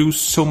I could do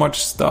so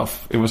much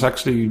stuff. It was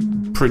actually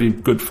pretty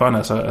good fun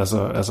as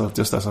a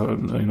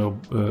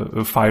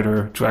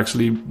fighter to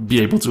actually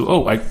be able to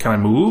can I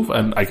move,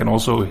 and I can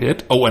also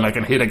hit. And I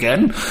can hit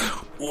again.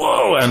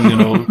 Whoa!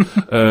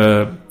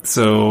 And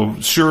so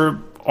sure,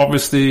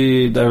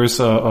 obviously there is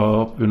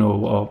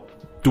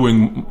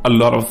doing a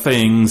lot of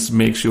things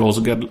makes you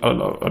also get a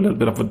little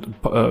bit of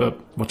a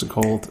what's it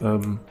called?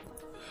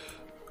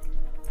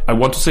 I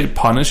want to say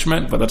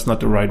punishment, but that's not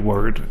the right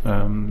word.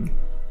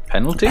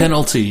 Penalty?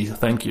 Penalty.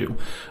 Thank you.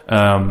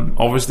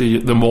 Obviously,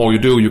 the more you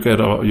do, you get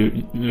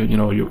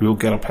you'll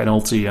get a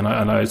penalty, and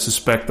I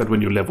suspect that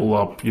when you level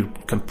up, you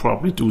can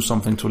probably do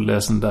something to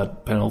lessen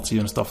that penalty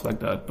and stuff like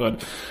that.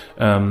 But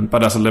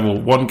as a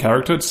level 1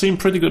 character, it seemed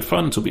pretty good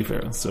fun, to be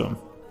fair. So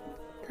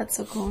that's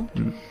so cool.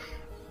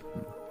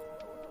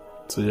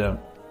 So yeah.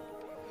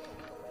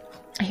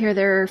 I hear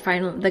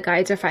the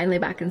guides are finally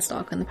back in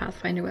stock on the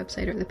Pathfinder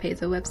website or the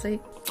Paizo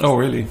website. Oh,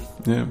 really?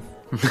 Yeah.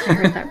 I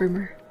heard that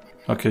rumor.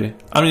 Okay.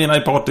 I mean,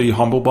 I bought the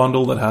Humble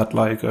Bundle that had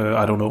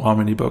I don't know how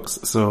many books,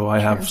 so I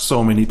have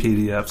so many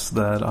PDFs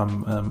that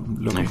I'm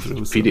looking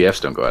through. So.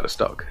 PDFs don't go out of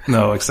stock.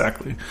 No,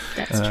 exactly.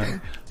 That's true.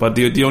 But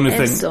the only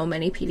thing... I have so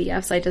many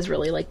PDFs, I just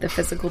really like the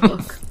physical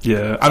book.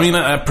 Yeah, I mean,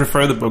 I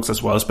prefer the books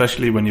as well,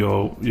 especially when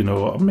you're,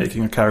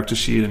 making a character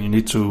sheet and you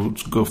need to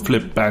go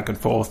flip back and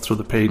forth through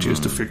the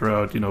pages to figure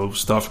out,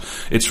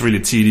 stuff. It's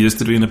really tedious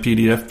to do in a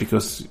PDF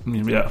because,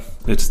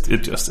 it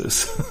just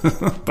is.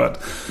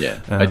 But yeah,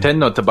 I tend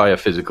not to buy a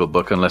physical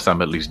book unless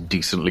I'm at least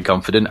decently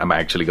confident I'm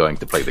actually going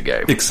to play the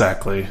game.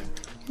 Exactly.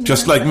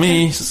 just like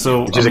me.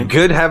 So Which is a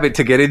good habit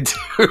to get into.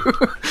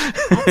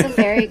 That's a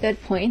very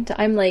good point.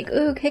 I'm like,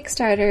 ooh,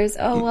 Kickstarters.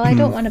 Oh, well, I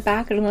don't want to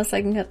back it unless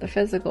I can get the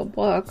physical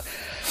book.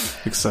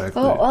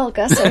 exactly. Oh, well,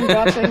 guess I'm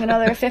dropping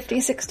another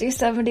 50, 60,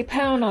 70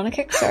 pound on a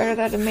Kickstarter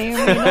that I may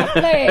or may not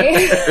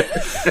play.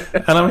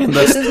 And I mean,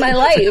 This is my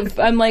life.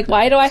 I'm like,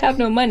 why do I have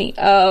no money?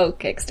 Oh,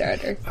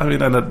 Kickstarter. I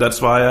mean, and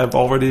that's why I've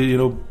already,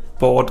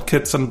 bought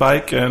Kids on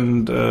Bike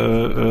and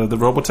the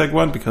Robotech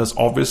one, because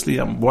obviously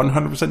I'm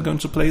 100% going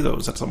to play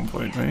those at some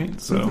point, right?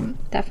 So,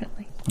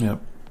 Definitely. yeah.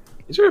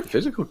 Is there a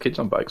physical Kids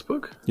on Bikes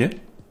book? Yeah.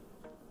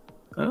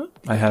 Huh?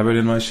 I have it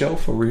in my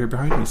shelf over here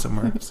behind me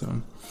somewhere.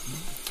 So,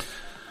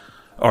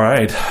 all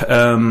right.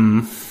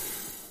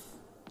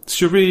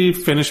 Should we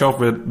finish off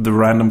with the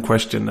random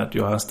question that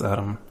you asked,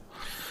 Adam?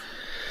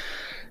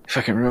 If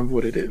I can remember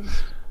what it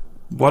is.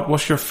 What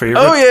was your favorite?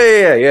 Oh,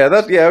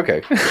 yeah.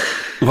 Okay.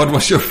 What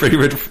was your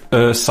favorite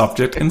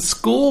subject in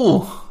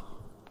school?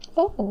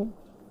 Oh.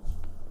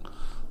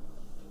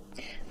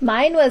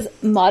 Mine was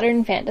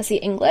modern fantasy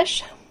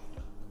English.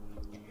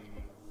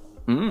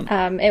 It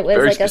was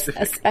Very like a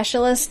specific.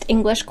 specialist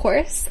English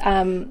course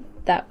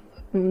that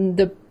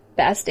the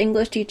best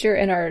English teacher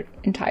in our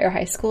entire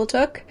high school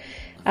took,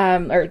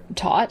 or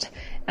taught.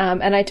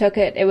 And I took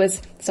it. It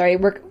was,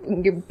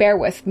 bear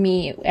with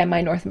me and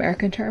my North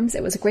American terms.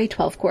 It was a grade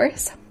 12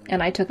 course,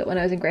 and I took it when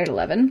I was in grade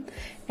 11.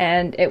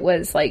 And it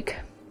was like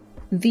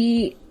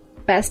the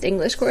best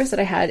English course that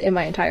I had in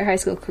my entire high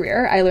school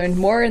career. I learned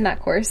more in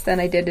that course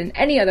than I did in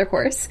any other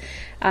course,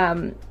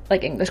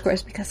 like English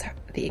course, because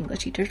the English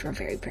teachers were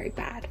very, very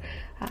bad.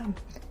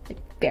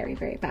 Very,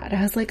 very bad.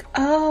 I was like,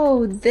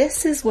 oh,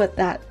 this is what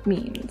that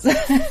means.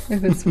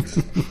 It was,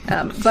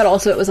 but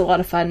also it was a lot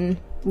of fun.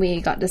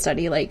 We got to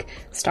study like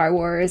Star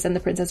Wars and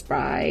The Princess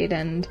Bride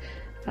and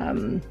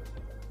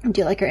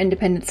do like our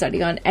independent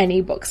study on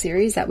any book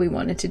series that we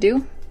wanted to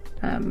do,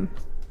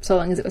 so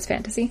long as it was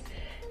fantasy.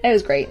 It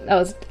was great. That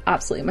was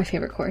absolutely my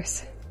favorite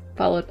course,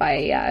 followed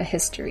by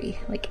history,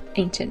 like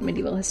ancient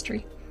medieval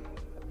history.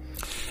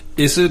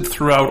 Is it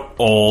throughout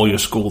all your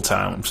school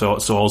time? So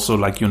also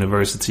like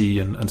university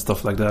and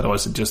stuff like that, or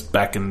is it just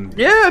back in?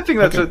 Yeah, I think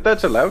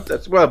that's allowed.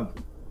 That's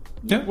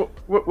Yeah.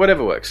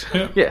 Whatever works.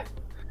 Yeah.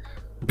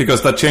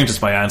 Because that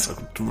changes my answer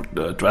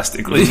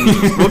drastically.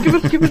 Well,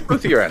 give us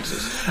both of your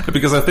answers.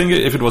 Because I think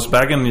if it was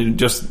back in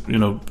just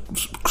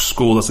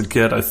school as a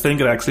kid, I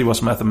think it actually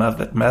was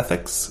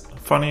mathematics.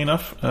 Funny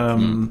enough,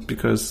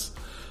 because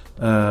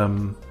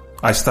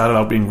I started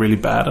out being really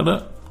bad at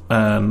it,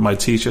 and my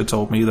teacher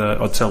told me that,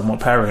 or tell my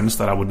parents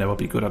that I would never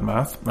be good at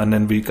math. And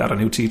then we got a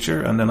new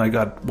teacher, and then I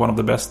got one of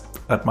the best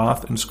at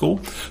math in school.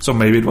 So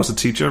maybe it was a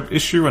teacher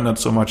issue and not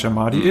so much a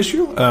Marty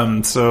issue.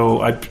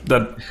 So I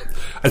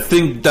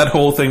think that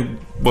whole thing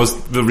was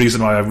the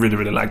reason why I really,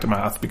 really liked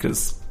math,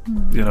 because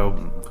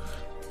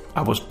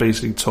I was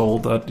basically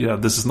told that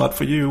this is not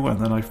for you, and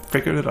then I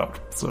figured it out.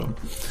 So.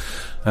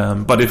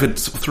 But if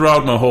it's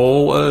throughout my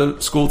whole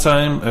school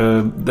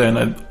time,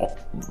 then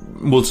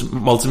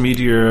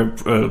multimedia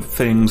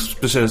things,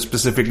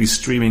 specifically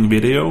streaming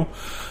video,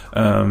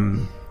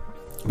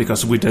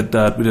 because we did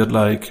that. We did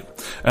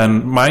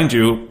and mind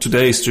you,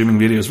 today streaming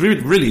video is really,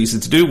 really easy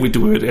to do. We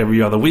do it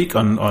every other week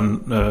on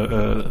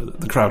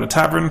the Crowded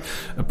Tavern,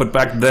 but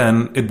back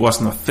then it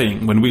wasn't a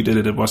thing. When we did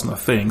it, it wasn't a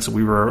thing. So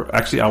we were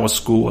actually, our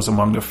school was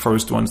among the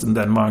first ones in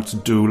Denmark to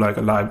do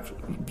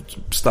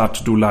start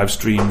to do live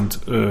streamed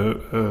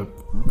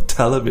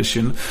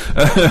television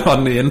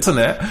on the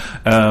internet,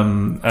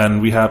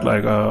 and we had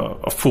like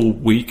a full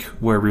week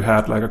where we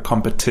had like a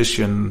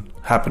competition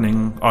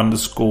happening on the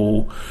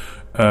school.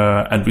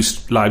 And we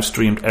live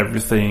streamed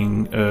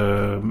everything,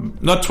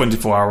 not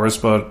 24 hours,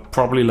 but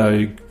probably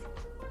like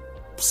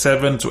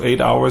 7 to 8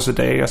 hours a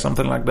day or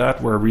something like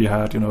that, where we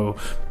had,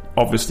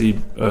 obviously,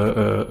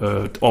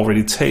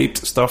 already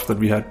taped stuff that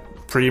we had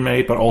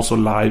pre-made, but also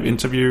live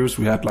interviews.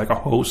 We had like a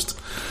host,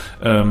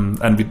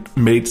 and we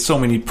made so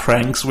many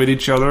pranks with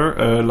each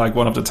other. Like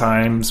one of the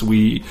times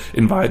we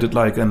invited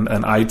like an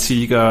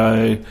IT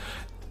guy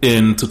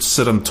in to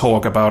sit and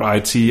talk about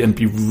IT and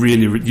be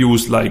really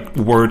use like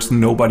words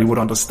nobody would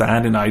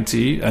understand in IT,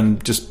 and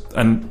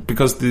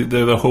because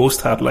the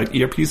host had like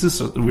earpieces,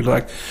 so we were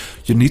like,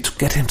 you need to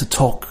get him to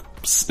talk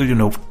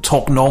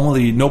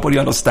normally. Nobody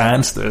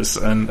understands this,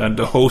 and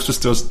the host is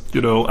just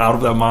out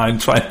of their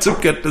mind trying to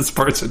get this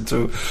person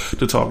to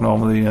talk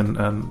normally,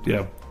 and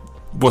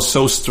was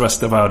so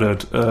stressed about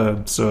it.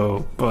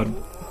 But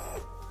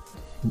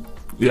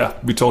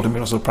we told him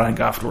it was a prank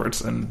afterwards,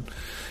 and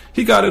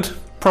he got it.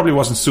 Probably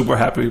wasn't super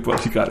happy, but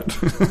he got it.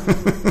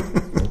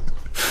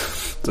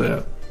 So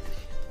yeah.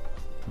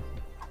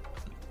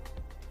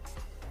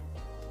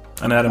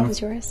 And Adam, What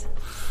was yours?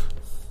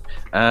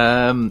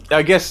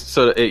 I guess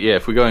so.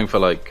 If we're going for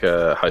like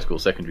high school,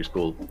 secondary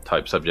school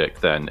type subject,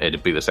 then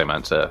it'd be the same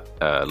answer.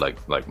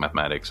 Like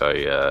mathematics,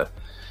 I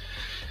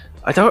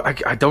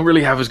don't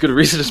really have as good a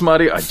reason as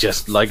Marty. I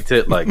just liked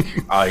it. Like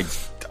I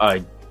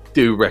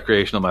do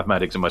recreational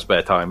mathematics in my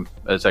spare time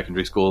at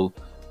secondary school.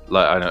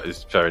 Like I know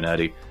it's very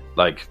nerdy.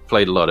 Like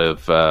played a lot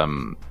of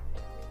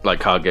like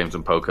card games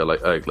and poker,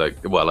 like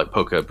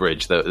poker,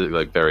 bridge, they're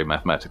like very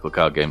mathematical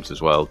card games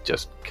as well,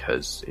 just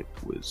because it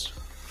was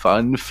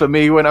fun for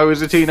me when I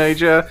was a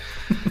teenager.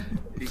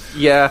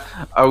 Yeah,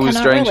 I was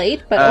Cannot strange.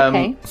 relate, but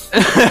okay.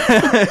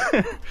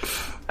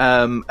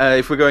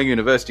 If we're going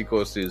university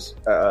courses,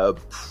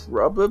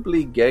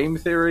 probably game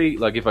theory.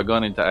 Like if I'd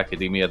gone into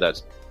academia,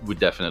 that would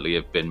definitely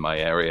have been my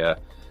area.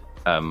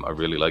 I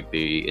really like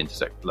the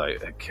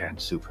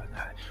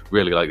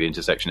really like the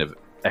intersection of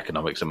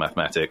economics and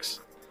mathematics.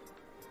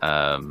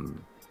 I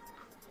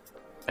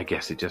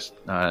guess it just,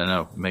 I don't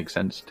know, makes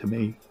sense to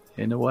me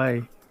in a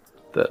way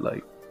that,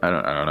 like, I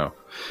don't know.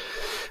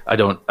 I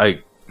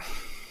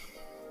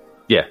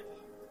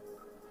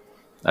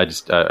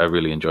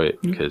really enjoy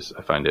it because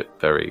I find it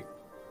very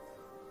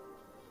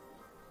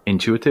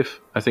intuitive,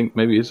 I think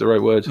maybe is the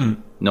right word.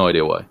 No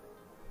idea why.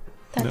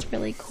 That's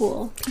really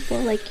cool.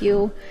 People like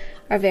you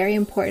are very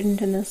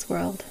important in this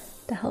world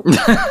to help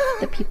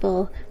the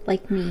people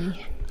like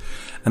me.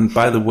 And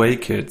by the way,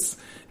 kids,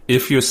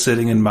 if you're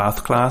sitting in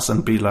math class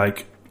and be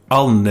like,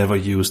 I'll never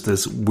use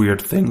this weird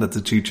thing that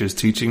the teacher is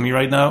teaching me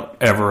right now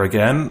ever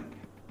again.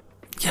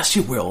 Yes,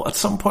 you will. At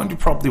some point, you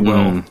probably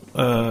will.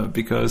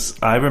 Because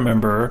I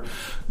remember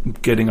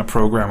getting a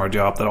programmer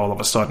job that all of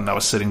a sudden I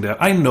was sitting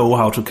there. I know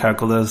how to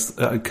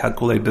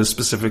calculate this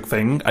specific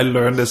thing. I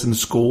learned this in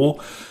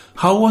school.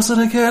 How was it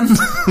again?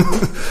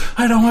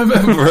 I don't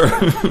remember.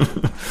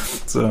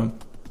 So,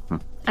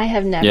 I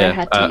have never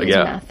had to use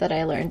math that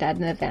I learned at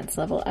an advanced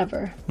level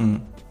ever.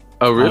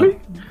 Oh, really?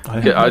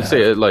 I'd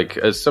say, have. like,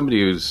 as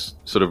somebody who's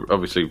sort of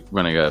obviously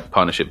running a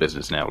partnership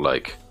business now,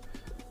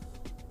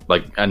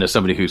 and as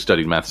somebody who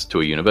studied maths to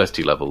a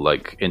university level,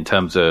 like, in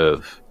terms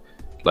of,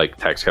 like,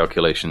 tax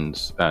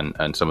calculations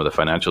and some of the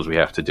financials we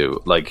have to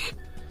do, like,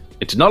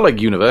 it's not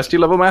like university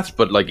level maths,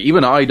 but, like,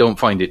 even I don't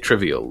find it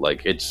trivial.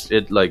 Like,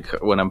 like,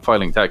 when I'm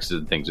filing taxes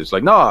and things, it's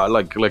like, no,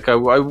 like I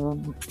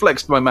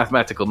flexed my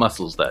mathematical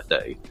muscles that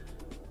day.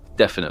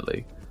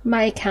 Definitely.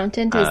 My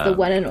accountant is the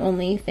one and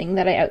only thing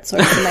that I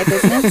outsource in my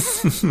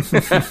business.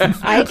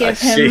 I give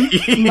him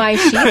my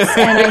sheets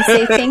and I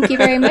say, thank you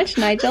very much,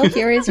 Nigel.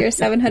 Here is your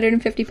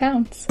 750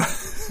 pounds.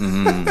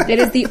 It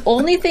is the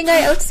only thing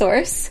I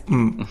outsource.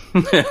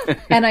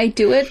 And I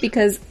do it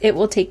because it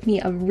will take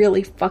me a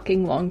really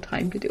fucking long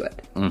time to do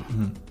it.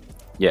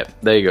 Yeah,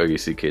 there you go, you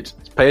see, kids.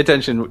 Pay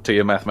attention to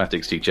your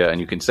mathematics teacher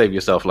and you can save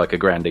yourself like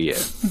 $1,000 a year.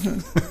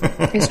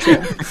 It's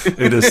true.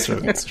 It is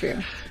true. It's true.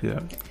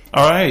 Yeah.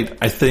 All right.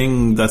 I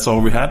think that's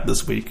all we had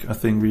this week. I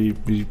think we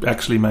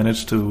actually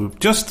managed to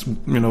just,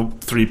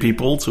 3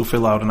 people to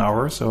fill out an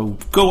hour. So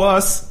go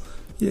us.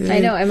 Yay.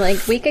 I know. I'm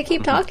like, we could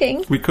keep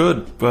talking. We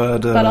could,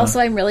 but also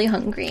I'm really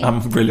hungry.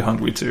 I'm really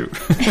hungry too.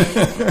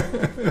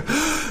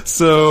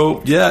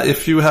 So yeah,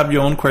 if you have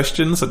your own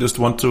questions or just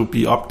want to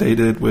be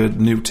updated with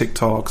new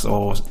TikToks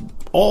or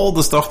all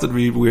the stuff that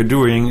we're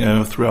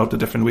doing throughout the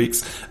different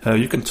weeks,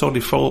 you can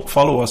totally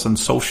follow us on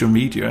social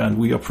media, and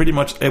we are pretty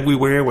much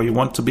everywhere where you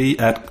want to be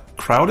at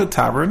Crowded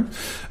Tavern.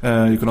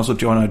 You can also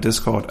join our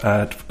Discord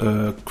at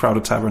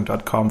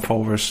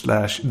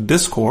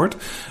crowdedtavern.com/Discord,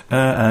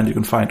 and you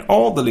can find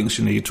all the links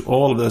you need to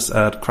all of this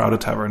at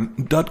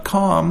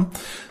crowdedtavern.com.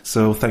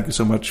 So thank you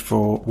so much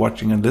for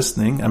watching and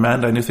listening.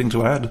 Amanda, anything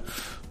to add?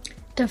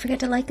 Don't forget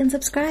to like and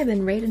subscribe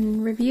and rate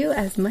and review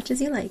as much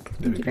as you like.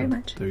 Thank you very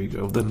much. There you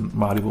go. Then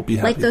Marty will be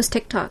happy. Like those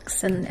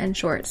TikToks and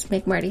shorts.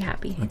 Make Marty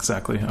happy.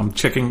 Exactly. I'm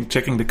checking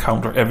the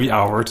counter every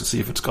hour to see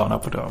if it's gone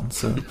up or down.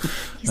 So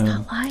he's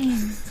not lying.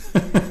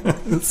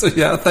 So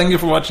yeah, thank you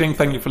for watching.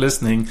 Thank you for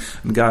listening.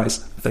 And guys,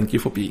 thank you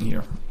for being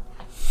here.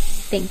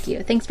 Thank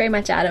you. Thanks very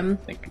much, Adam.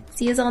 Thank you.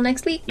 See you all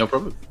next week. No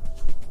problem.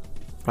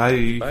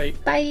 Bye. Bye.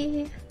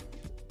 Bye.